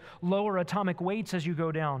going to lower atomic weights as you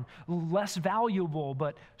go down. Less valuable,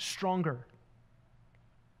 but stronger.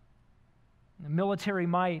 Military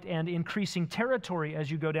might and increasing territory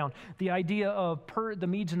as you go down. The idea of the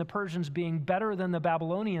Medes and the Persians being better than the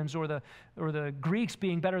Babylonians or the Greeks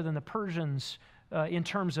being better than the Persians in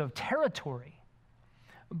terms of territory,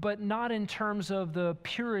 but not in terms of the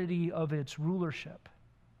purity of its rulership.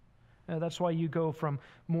 That's why you go from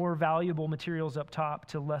more valuable materials up top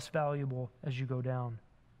to less valuable as you go down.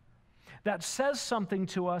 That says something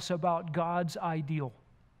to us about God's ideal.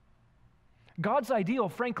 God's ideal,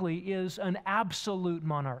 frankly, is an absolute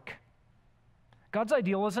monarch. God's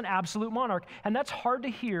ideal is an absolute monarch, and that's hard to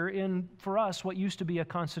hear in, for us, what used to be a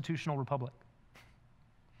constitutional republic.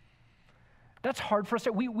 That's hard for us.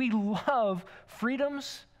 We love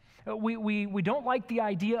freedoms. We don't like the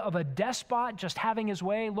idea of a despot just having his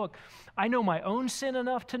way. Look, I know my own sin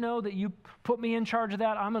enough to know that you put me in charge of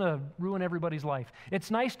that, I'm going to ruin everybody's life.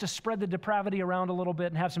 It's nice to spread the depravity around a little bit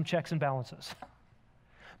and have some checks and balances.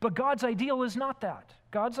 But God's ideal is not that.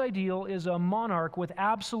 God's ideal is a monarch with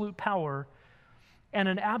absolute power and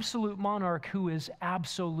an absolute monarch who is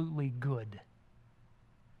absolutely good.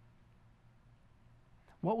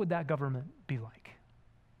 What would that government be like?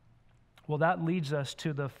 Well, that leads us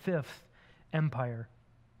to the 5th empire,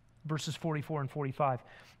 verses 44 and 45.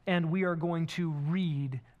 And we are going to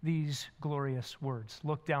read these glorious words.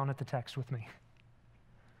 Look down at the text with me.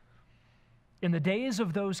 In the days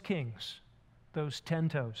of those kings, those 10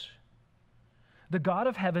 toes, the God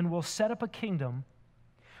of heaven will set up a kingdom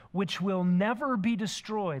which will never be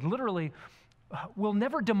destroyed, literally, will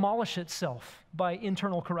never demolish itself by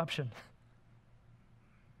internal corruption.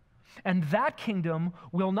 And that kingdom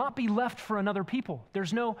will not be left for another people.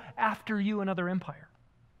 There's no after you another empire.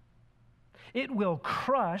 It will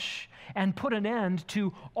crush and put an end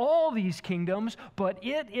to all these kingdoms, but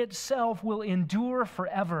it itself will endure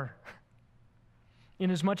forever.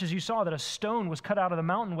 Inasmuch as you saw that a stone was cut out of the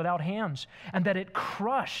mountain without hands, and that it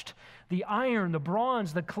crushed the iron, the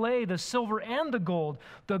bronze, the clay, the silver, and the gold,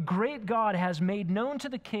 the great God has made known to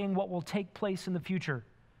the king what will take place in the future.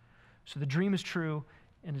 So the dream is true,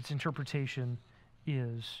 and its interpretation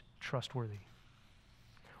is trustworthy.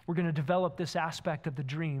 We're going to develop this aspect of the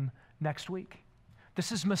dream next week.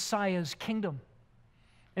 This is Messiah's kingdom,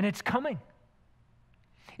 and it's coming.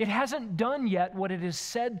 It hasn't done yet what it is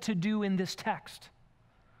said to do in this text.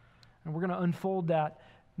 And we're going to unfold that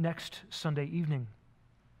next Sunday evening.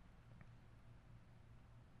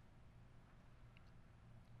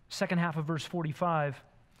 Second half of verse 45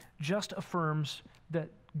 just affirms that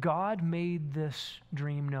God made this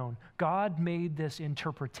dream known. God made this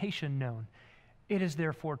interpretation known. It is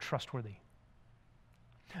therefore trustworthy.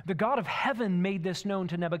 The God of heaven made this known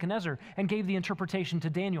to Nebuchadnezzar and gave the interpretation to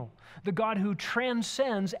Daniel. The God who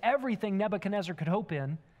transcends everything Nebuchadnezzar could hope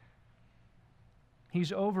in.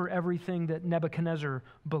 He's over everything that Nebuchadnezzar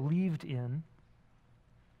believed in.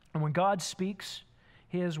 And when God speaks,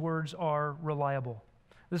 his words are reliable.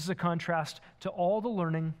 This is a contrast to all the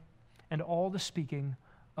learning and all the speaking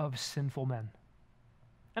of sinful men.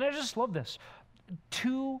 And I just love this.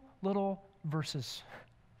 2 little verses.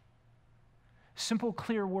 Simple,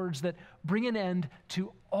 clear words that bring an end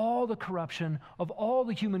to all the corruption of all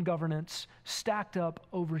the human governance stacked up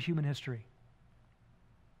over human history.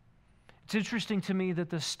 It's interesting to me that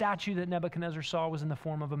the statue that Nebuchadnezzar saw was in the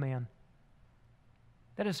form of a man.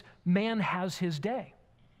 That is, man has his day.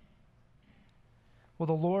 Well,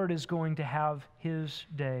 the Lord is going to have his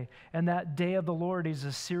day. And that day of the Lord is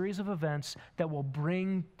a series of events that will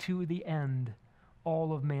bring to the end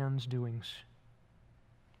all of man's doings.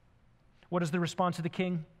 What is the response of the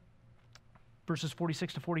king? Verses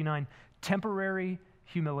 46 to 49. Temporary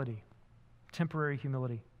humility. Temporary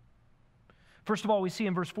humility. First of all, we see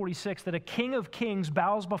in verse 46 that a king of kings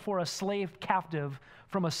bows before a slave captive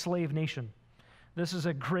from a slave nation. This is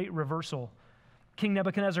a great reversal. King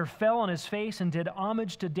Nebuchadnezzar fell on his face and did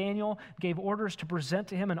homage to Daniel, gave orders to present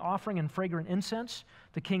to him an offering and fragrant incense.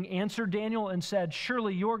 The king answered Daniel and said,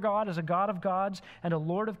 "Surely your God is a God of gods and a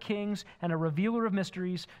Lord of kings and a revealer of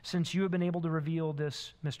mysteries, since you have been able to reveal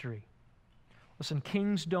this mystery." Listen,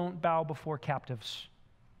 kings don't bow before captives.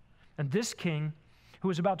 And this king, who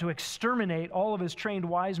is about to exterminate all of his trained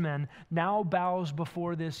wise men, now bows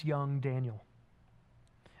before this young Daniel.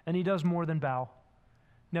 And he does more than bow.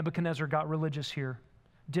 Nebuchadnezzar got religious here.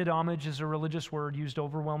 Did homage is a religious word used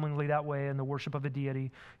overwhelmingly that way in the worship of a deity.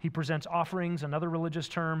 He presents offerings, another religious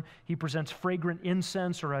term. He presents fragrant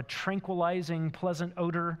incense or a tranquilizing, pleasant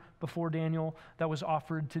odor before Daniel that was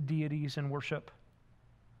offered to deities in worship.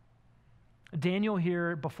 Daniel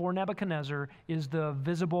here before Nebuchadnezzar is the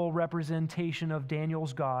visible representation of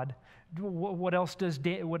Daniel's God. What else does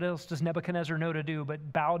Nebuchadnezzar know to do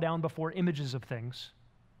but bow down before images of things?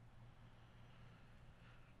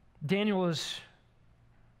 Daniel has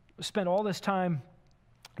spent all this time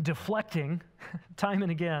deflecting, time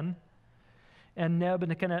and again, and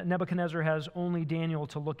Nebuchadnezzar has only Daniel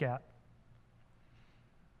to look at.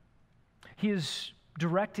 He is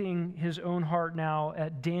directing his own heart now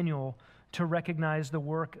at Daniel to recognize the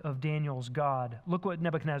work of Daniel's God. Look what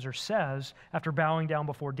Nebuchadnezzar says after bowing down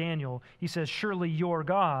before Daniel. He says, "Surely your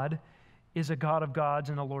God is a God of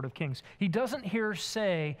gods and a Lord of kings." He doesn't here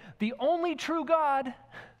say, the only true God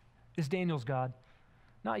is Daniel's God.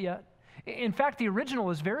 Not yet. In fact, the original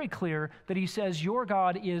is very clear that he says, your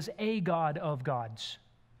God is a God of gods.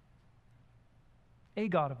 A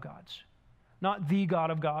God of gods. Not the God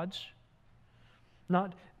of gods.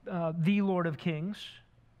 Not the Lord of kings,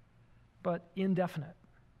 but indefinite.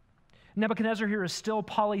 Nebuchadnezzar here is still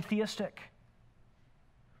polytheistic.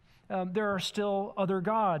 There are still other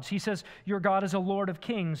gods. He says, your God is a Lord of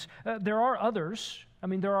kings. There are others.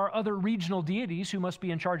 There are other regional deities who must be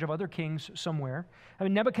in charge of other kings somewhere.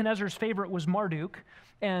 Nebuchadnezzar's favorite was Marduk,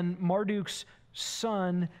 and Marduk's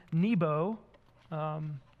son, Nebo,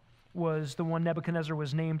 was the one Nebuchadnezzar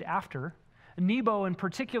was named after. Nebo, in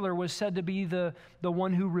particular, was said to be the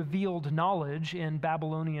one who revealed knowledge in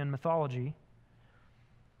Babylonian mythology.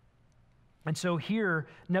 And so here,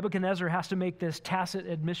 Nebuchadnezzar has to make this tacit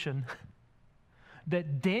admission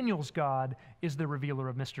that Daniel's God is the revealer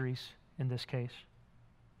of mysteries in this case.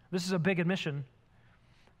 This is a big admission,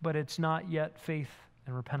 but it's not yet faith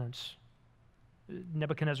and repentance.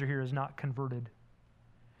 Nebuchadnezzar here is not converted.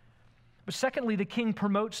 But secondly, the king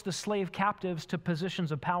promotes the slave captives to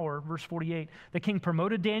positions of power. Verse 48, the king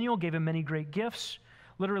promoted Daniel, gave him many great gifts.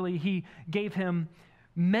 Literally, he gave him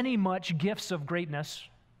many much gifts of greatness,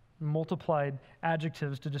 multiplied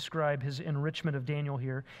adjectives to describe his enrichment of Daniel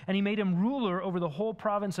here. And he made him ruler over the whole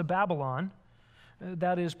province of Babylon.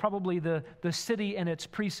 That is probably the city and its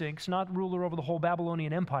precincts, not ruler over the whole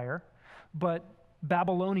Babylonian Empire, but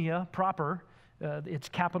Babylonia proper, its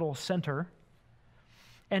capital center,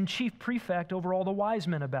 and chief prefect over all the wise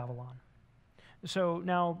men of Babylon. So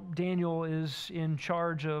now Daniel is in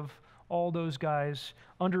charge of all those guys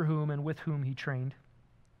under whom and with whom he trained.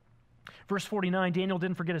 Verse 49, Daniel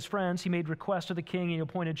didn't forget his friends. He made request to the king, and he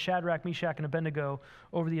appointed Shadrach, Meshach, and Abednego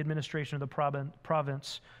over the administration of the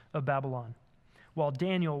province of Babylon, while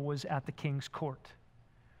Daniel was at the king's court.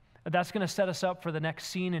 That's going to set us up for the next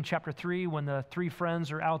scene in chapter 3 when the three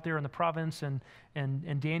friends are out there in the province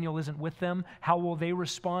and Daniel isn't with them. How will they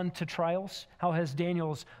respond to trials? How has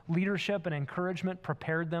Daniel's leadership and encouragement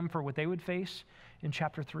prepared them for what they would face in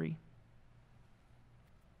chapter 3?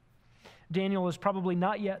 Daniel is probably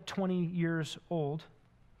not yet 20 years old,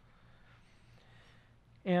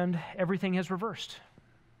 and everything has reversed.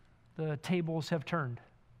 The tables have turned.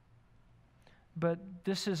 But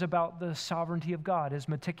this is about the sovereignty of God, His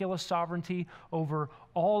meticulous sovereignty over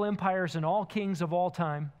all empires and all kings of all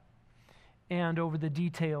time, and over the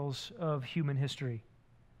details of human history.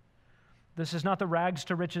 This is not the rags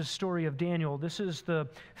to riches story of Daniel. This is the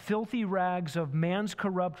filthy rags of man's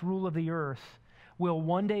corrupt rule of the earth will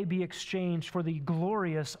one day be exchanged for the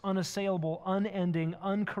glorious, unassailable, unending,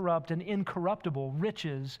 uncorrupt, and incorruptible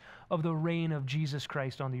riches of the reign of Jesus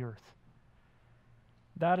Christ on the earth.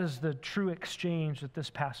 That is the true exchange that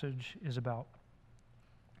this passage is about.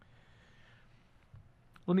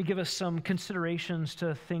 Let me give us some considerations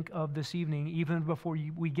to think of this evening, even before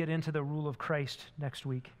we get into the rule of Christ next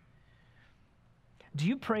week. Do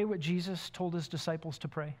you pray what Jesus told his disciples to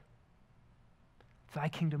pray? Thy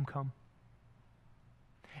kingdom come.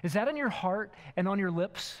 Is that in your heart and on your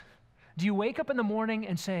lips? Do you wake up in the morning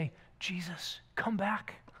and say, Jesus, come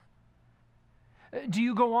back? Do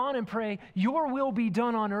you go on and pray, your will be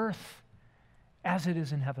done on earth as it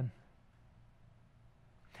is in heaven?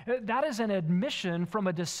 That is an admission from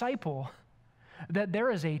a disciple that there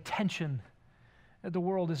is a tension, that the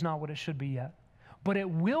world is not what it should be yet. But it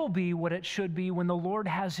will be what it should be when the Lord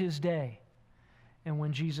has his day and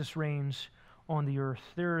when Jesus reigns on the earth.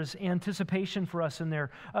 There is anticipation for us in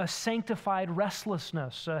there, a sanctified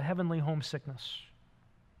restlessness, a heavenly homesickness.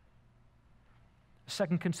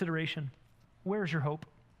 Second consideration, where's your hope?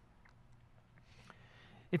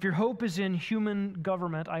 If your hope is in human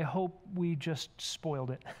government, I hope we just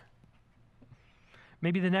spoiled it.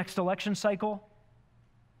 Maybe the next election cycle.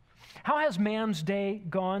 How has man's day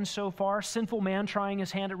gone so far? Sinful man trying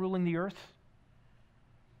his hand at ruling the earth.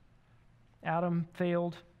 Adam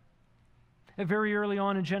failed. Very early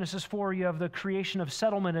on in Genesis 4, you have the creation of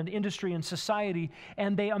settlement and industry and society,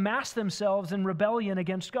 and they amass themselves in rebellion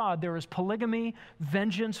against God. There is polygamy,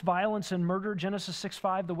 vengeance, violence, and murder. Genesis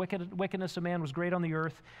 6:5, the wickedness of man was great on the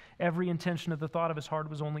earth. Every intention of the thought of his heart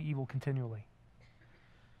was only evil continually.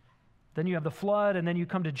 Then you have the flood, and then you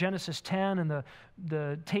come to Genesis 10 and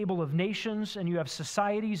the table of nations, and you have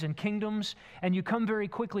societies and kingdoms, and you come very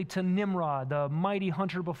quickly to Nimrod, the mighty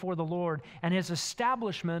hunter before the Lord, and his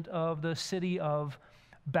establishment of the city of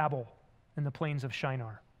Babel in the plains of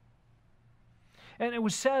Shinar. And it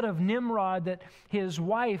was said of Nimrod that his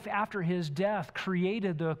wife, after his death,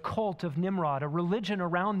 created the cult of Nimrod, a religion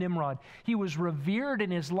around Nimrod. He was revered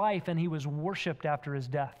in his life, and he was worshipped after his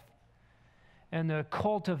death. And the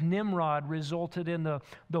cult of Nimrod resulted in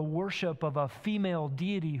the worship of a female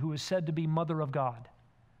deity who is said to be Mother of God.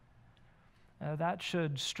 That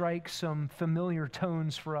should strike some familiar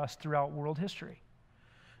tones for us throughout world history.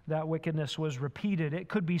 That wickedness was repeated. It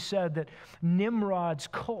could be said that Nimrod's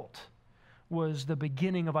cult was the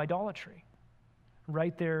beginning of idolatry,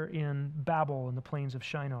 right there in Babel in the plains of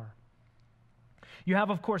Shinar. You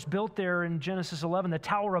have, of course, built there in Genesis 11, the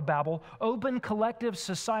Tower of Babel, open collective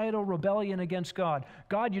societal rebellion against God.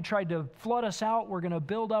 God, you tried to flood us out. We're going to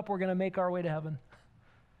build up. We're going to make our way to heaven.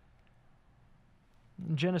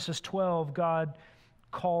 In Genesis 12, God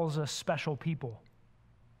calls us special people.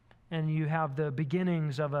 And you have the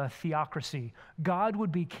beginnings of a theocracy. God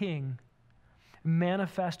would be king,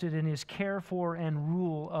 manifested in his care for and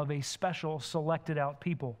rule of a special, selected out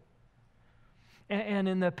people. And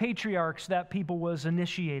in the patriarchs, that people was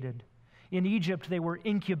initiated. In Egypt, they were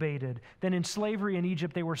incubated. Then in slavery in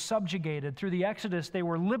Egypt, they were subjugated. Through the Exodus, they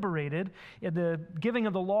were liberated. In the giving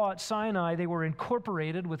of the law at Sinai, they were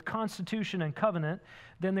incorporated with constitution and covenant.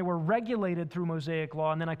 Then they were regulated through Mosaic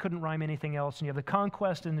law, and then I couldn't rhyme anything else. And you have the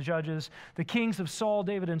conquest in the Judges, the kings of Saul,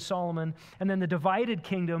 David, and Solomon, and then the divided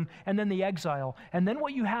kingdom, and then the exile. And then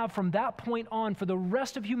what you have from that point on for the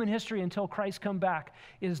rest of human history until Christ come back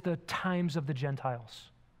is the times of the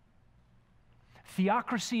Gentiles.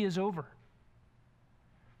 Theocracy is over.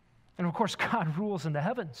 And of course, God rules in the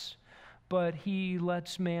heavens, but he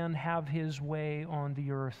lets man have his way on the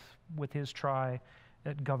earth with his try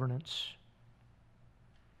at governance.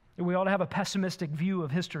 We ought to have a pessimistic view of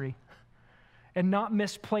history and not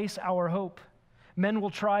misplace our hope. Men will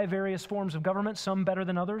try various forms of government, some better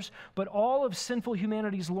than others, but all of sinful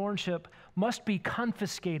humanity's lordship must be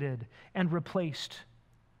confiscated and replaced.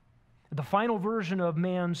 The final version of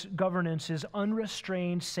man's governance is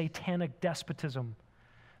unrestrained satanic despotism.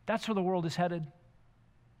 That's where the world is headed.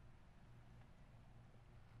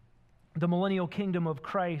 The millennial kingdom of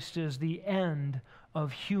Christ is the end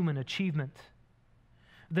of human achievement.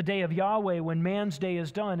 The day of Yahweh, when man's day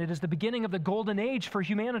is done, it is the beginning of the golden age for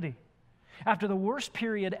humanity. After the worst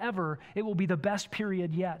period ever, it will be the best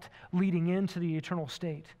period yet, leading into the eternal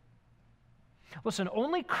state. Listen,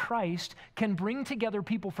 only Christ can bring together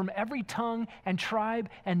people from every tongue and tribe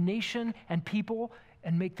and nation and people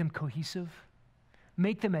and make them cohesive,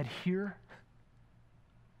 make them adhere.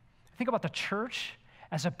 Think about the church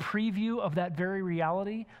as a preview of that very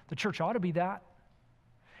reality. The church ought to be that.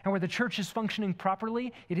 And where the church is functioning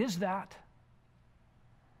properly, it is that.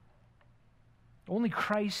 Only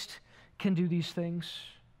Christ can do these things.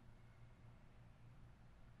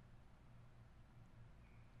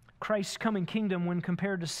 Christ's coming kingdom, when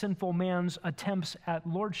compared to sinful man's attempts at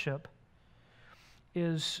lordship,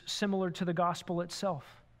 is similar to the gospel itself.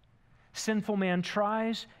 Sinful man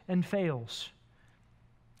tries and fails.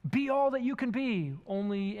 Be all that you can be,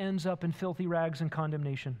 only ends up in filthy rags and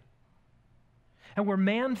condemnation. And where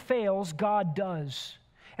man fails, God does.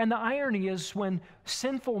 And the irony is, when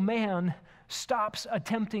sinful man stops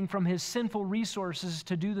attempting from his sinful resources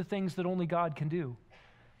to do the things that only God can do,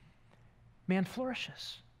 man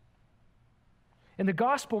flourishes. In the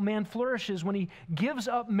gospel, man flourishes when he gives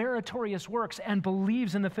up meritorious works and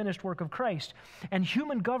believes in the finished work of Christ. And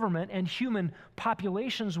human government and human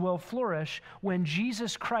populations will flourish when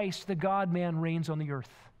Jesus Christ, the God-man, reigns on the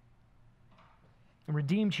earth. And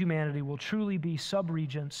redeemed humanity will truly be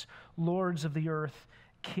subregents, lords of the earth,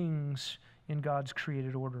 kings in God's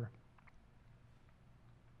created order.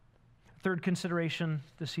 Third consideration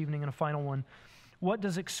this evening, and a final one. What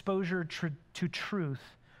does exposure to truth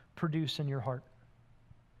produce in your heart?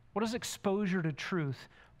 What does exposure to truth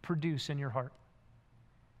produce in your heart?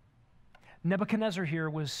 Nebuchadnezzar here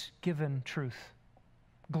was given truth,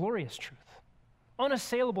 glorious truth,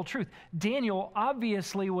 unassailable truth. Daniel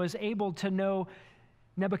obviously was able to know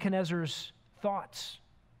Nebuchadnezzar's thoughts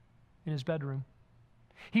in his bedroom.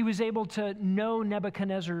 He was able to know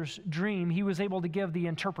Nebuchadnezzar's dream. He was able to give the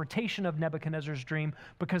interpretation of Nebuchadnezzar's dream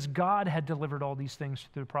because God had delivered all these things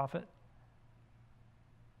through the prophet.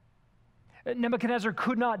 Nebuchadnezzar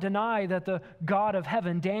could not deny that the God of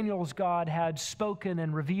heaven, Daniel's God, had spoken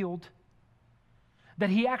and revealed, that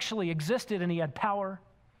he actually existed and he had power,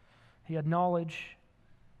 he had knowledge.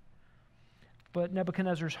 But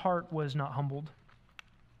Nebuchadnezzar's heart was not humbled.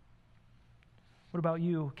 What about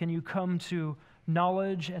you? Can you come to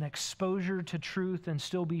knowledge and exposure to truth and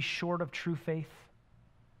still be short of true faith?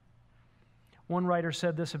 One writer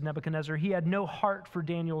said this of Nebuchadnezzar: he had no heart for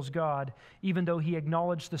Daniel's God, even though he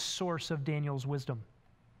acknowledged the source of Daniel's wisdom.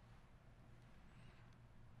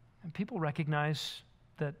 And people recognize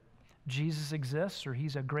that Jesus exists, or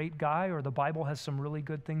he's a great guy, or the Bible has some really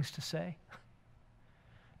good things to say.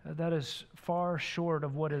 That is far short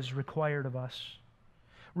of what is required of us.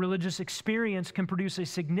 Religious experience can produce a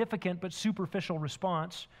significant but superficial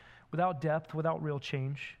response without depth, without real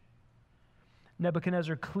change.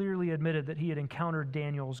 Nebuchadnezzar clearly admitted that he had encountered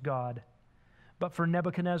Daniel's God. But for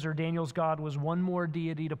Nebuchadnezzar, Daniel's God was one more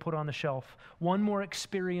deity to put on the shelf, one more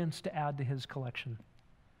experience to add to his collection.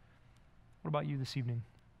 What about you this evening?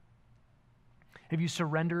 Have you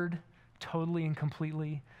surrendered totally and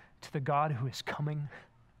completely to the God who is coming,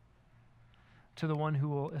 to the one who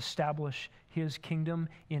will establish his kingdom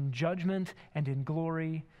in judgment and in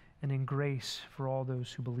glory and in grace for all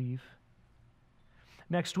those who believe?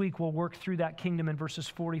 Next week, we'll work through that kingdom in verses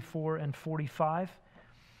 44 and 45,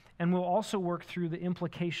 and we'll also work through the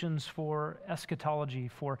implications for eschatology,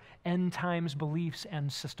 for end times beliefs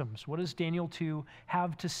and systems. What does Daniel 2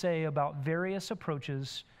 have to say about various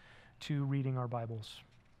approaches to reading our Bibles?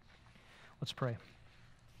 Let's pray.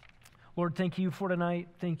 Lord, thank you for tonight.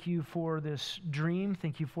 Thank you for this dream.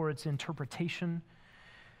 Thank you for its interpretation.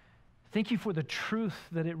 Thank you for the truth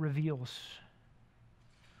that it reveals,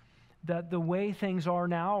 that the way things are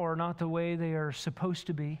now are not the way they are supposed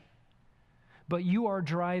to be, but you are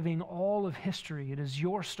driving all of history. It is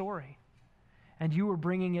your story, and you are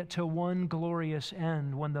bringing it to one glorious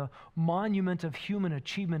end when the monument of human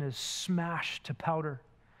achievement is smashed to powder,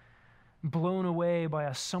 blown away by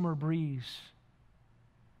a summer breeze.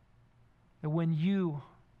 That when you,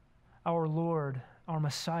 our Lord, our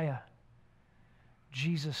Messiah,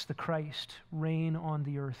 Jesus the Christ, reign on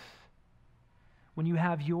the earth, when you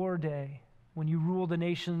have your day, when you rule the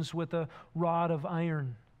nations with a rod of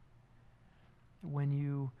iron, when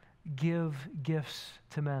you give gifts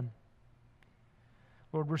to men.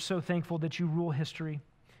 Lord, we're so thankful that you rule history.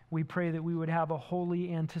 We pray that we would have a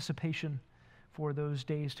holy anticipation for those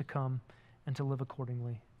days to come and to live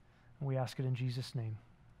accordingly. And we ask it in Jesus' name.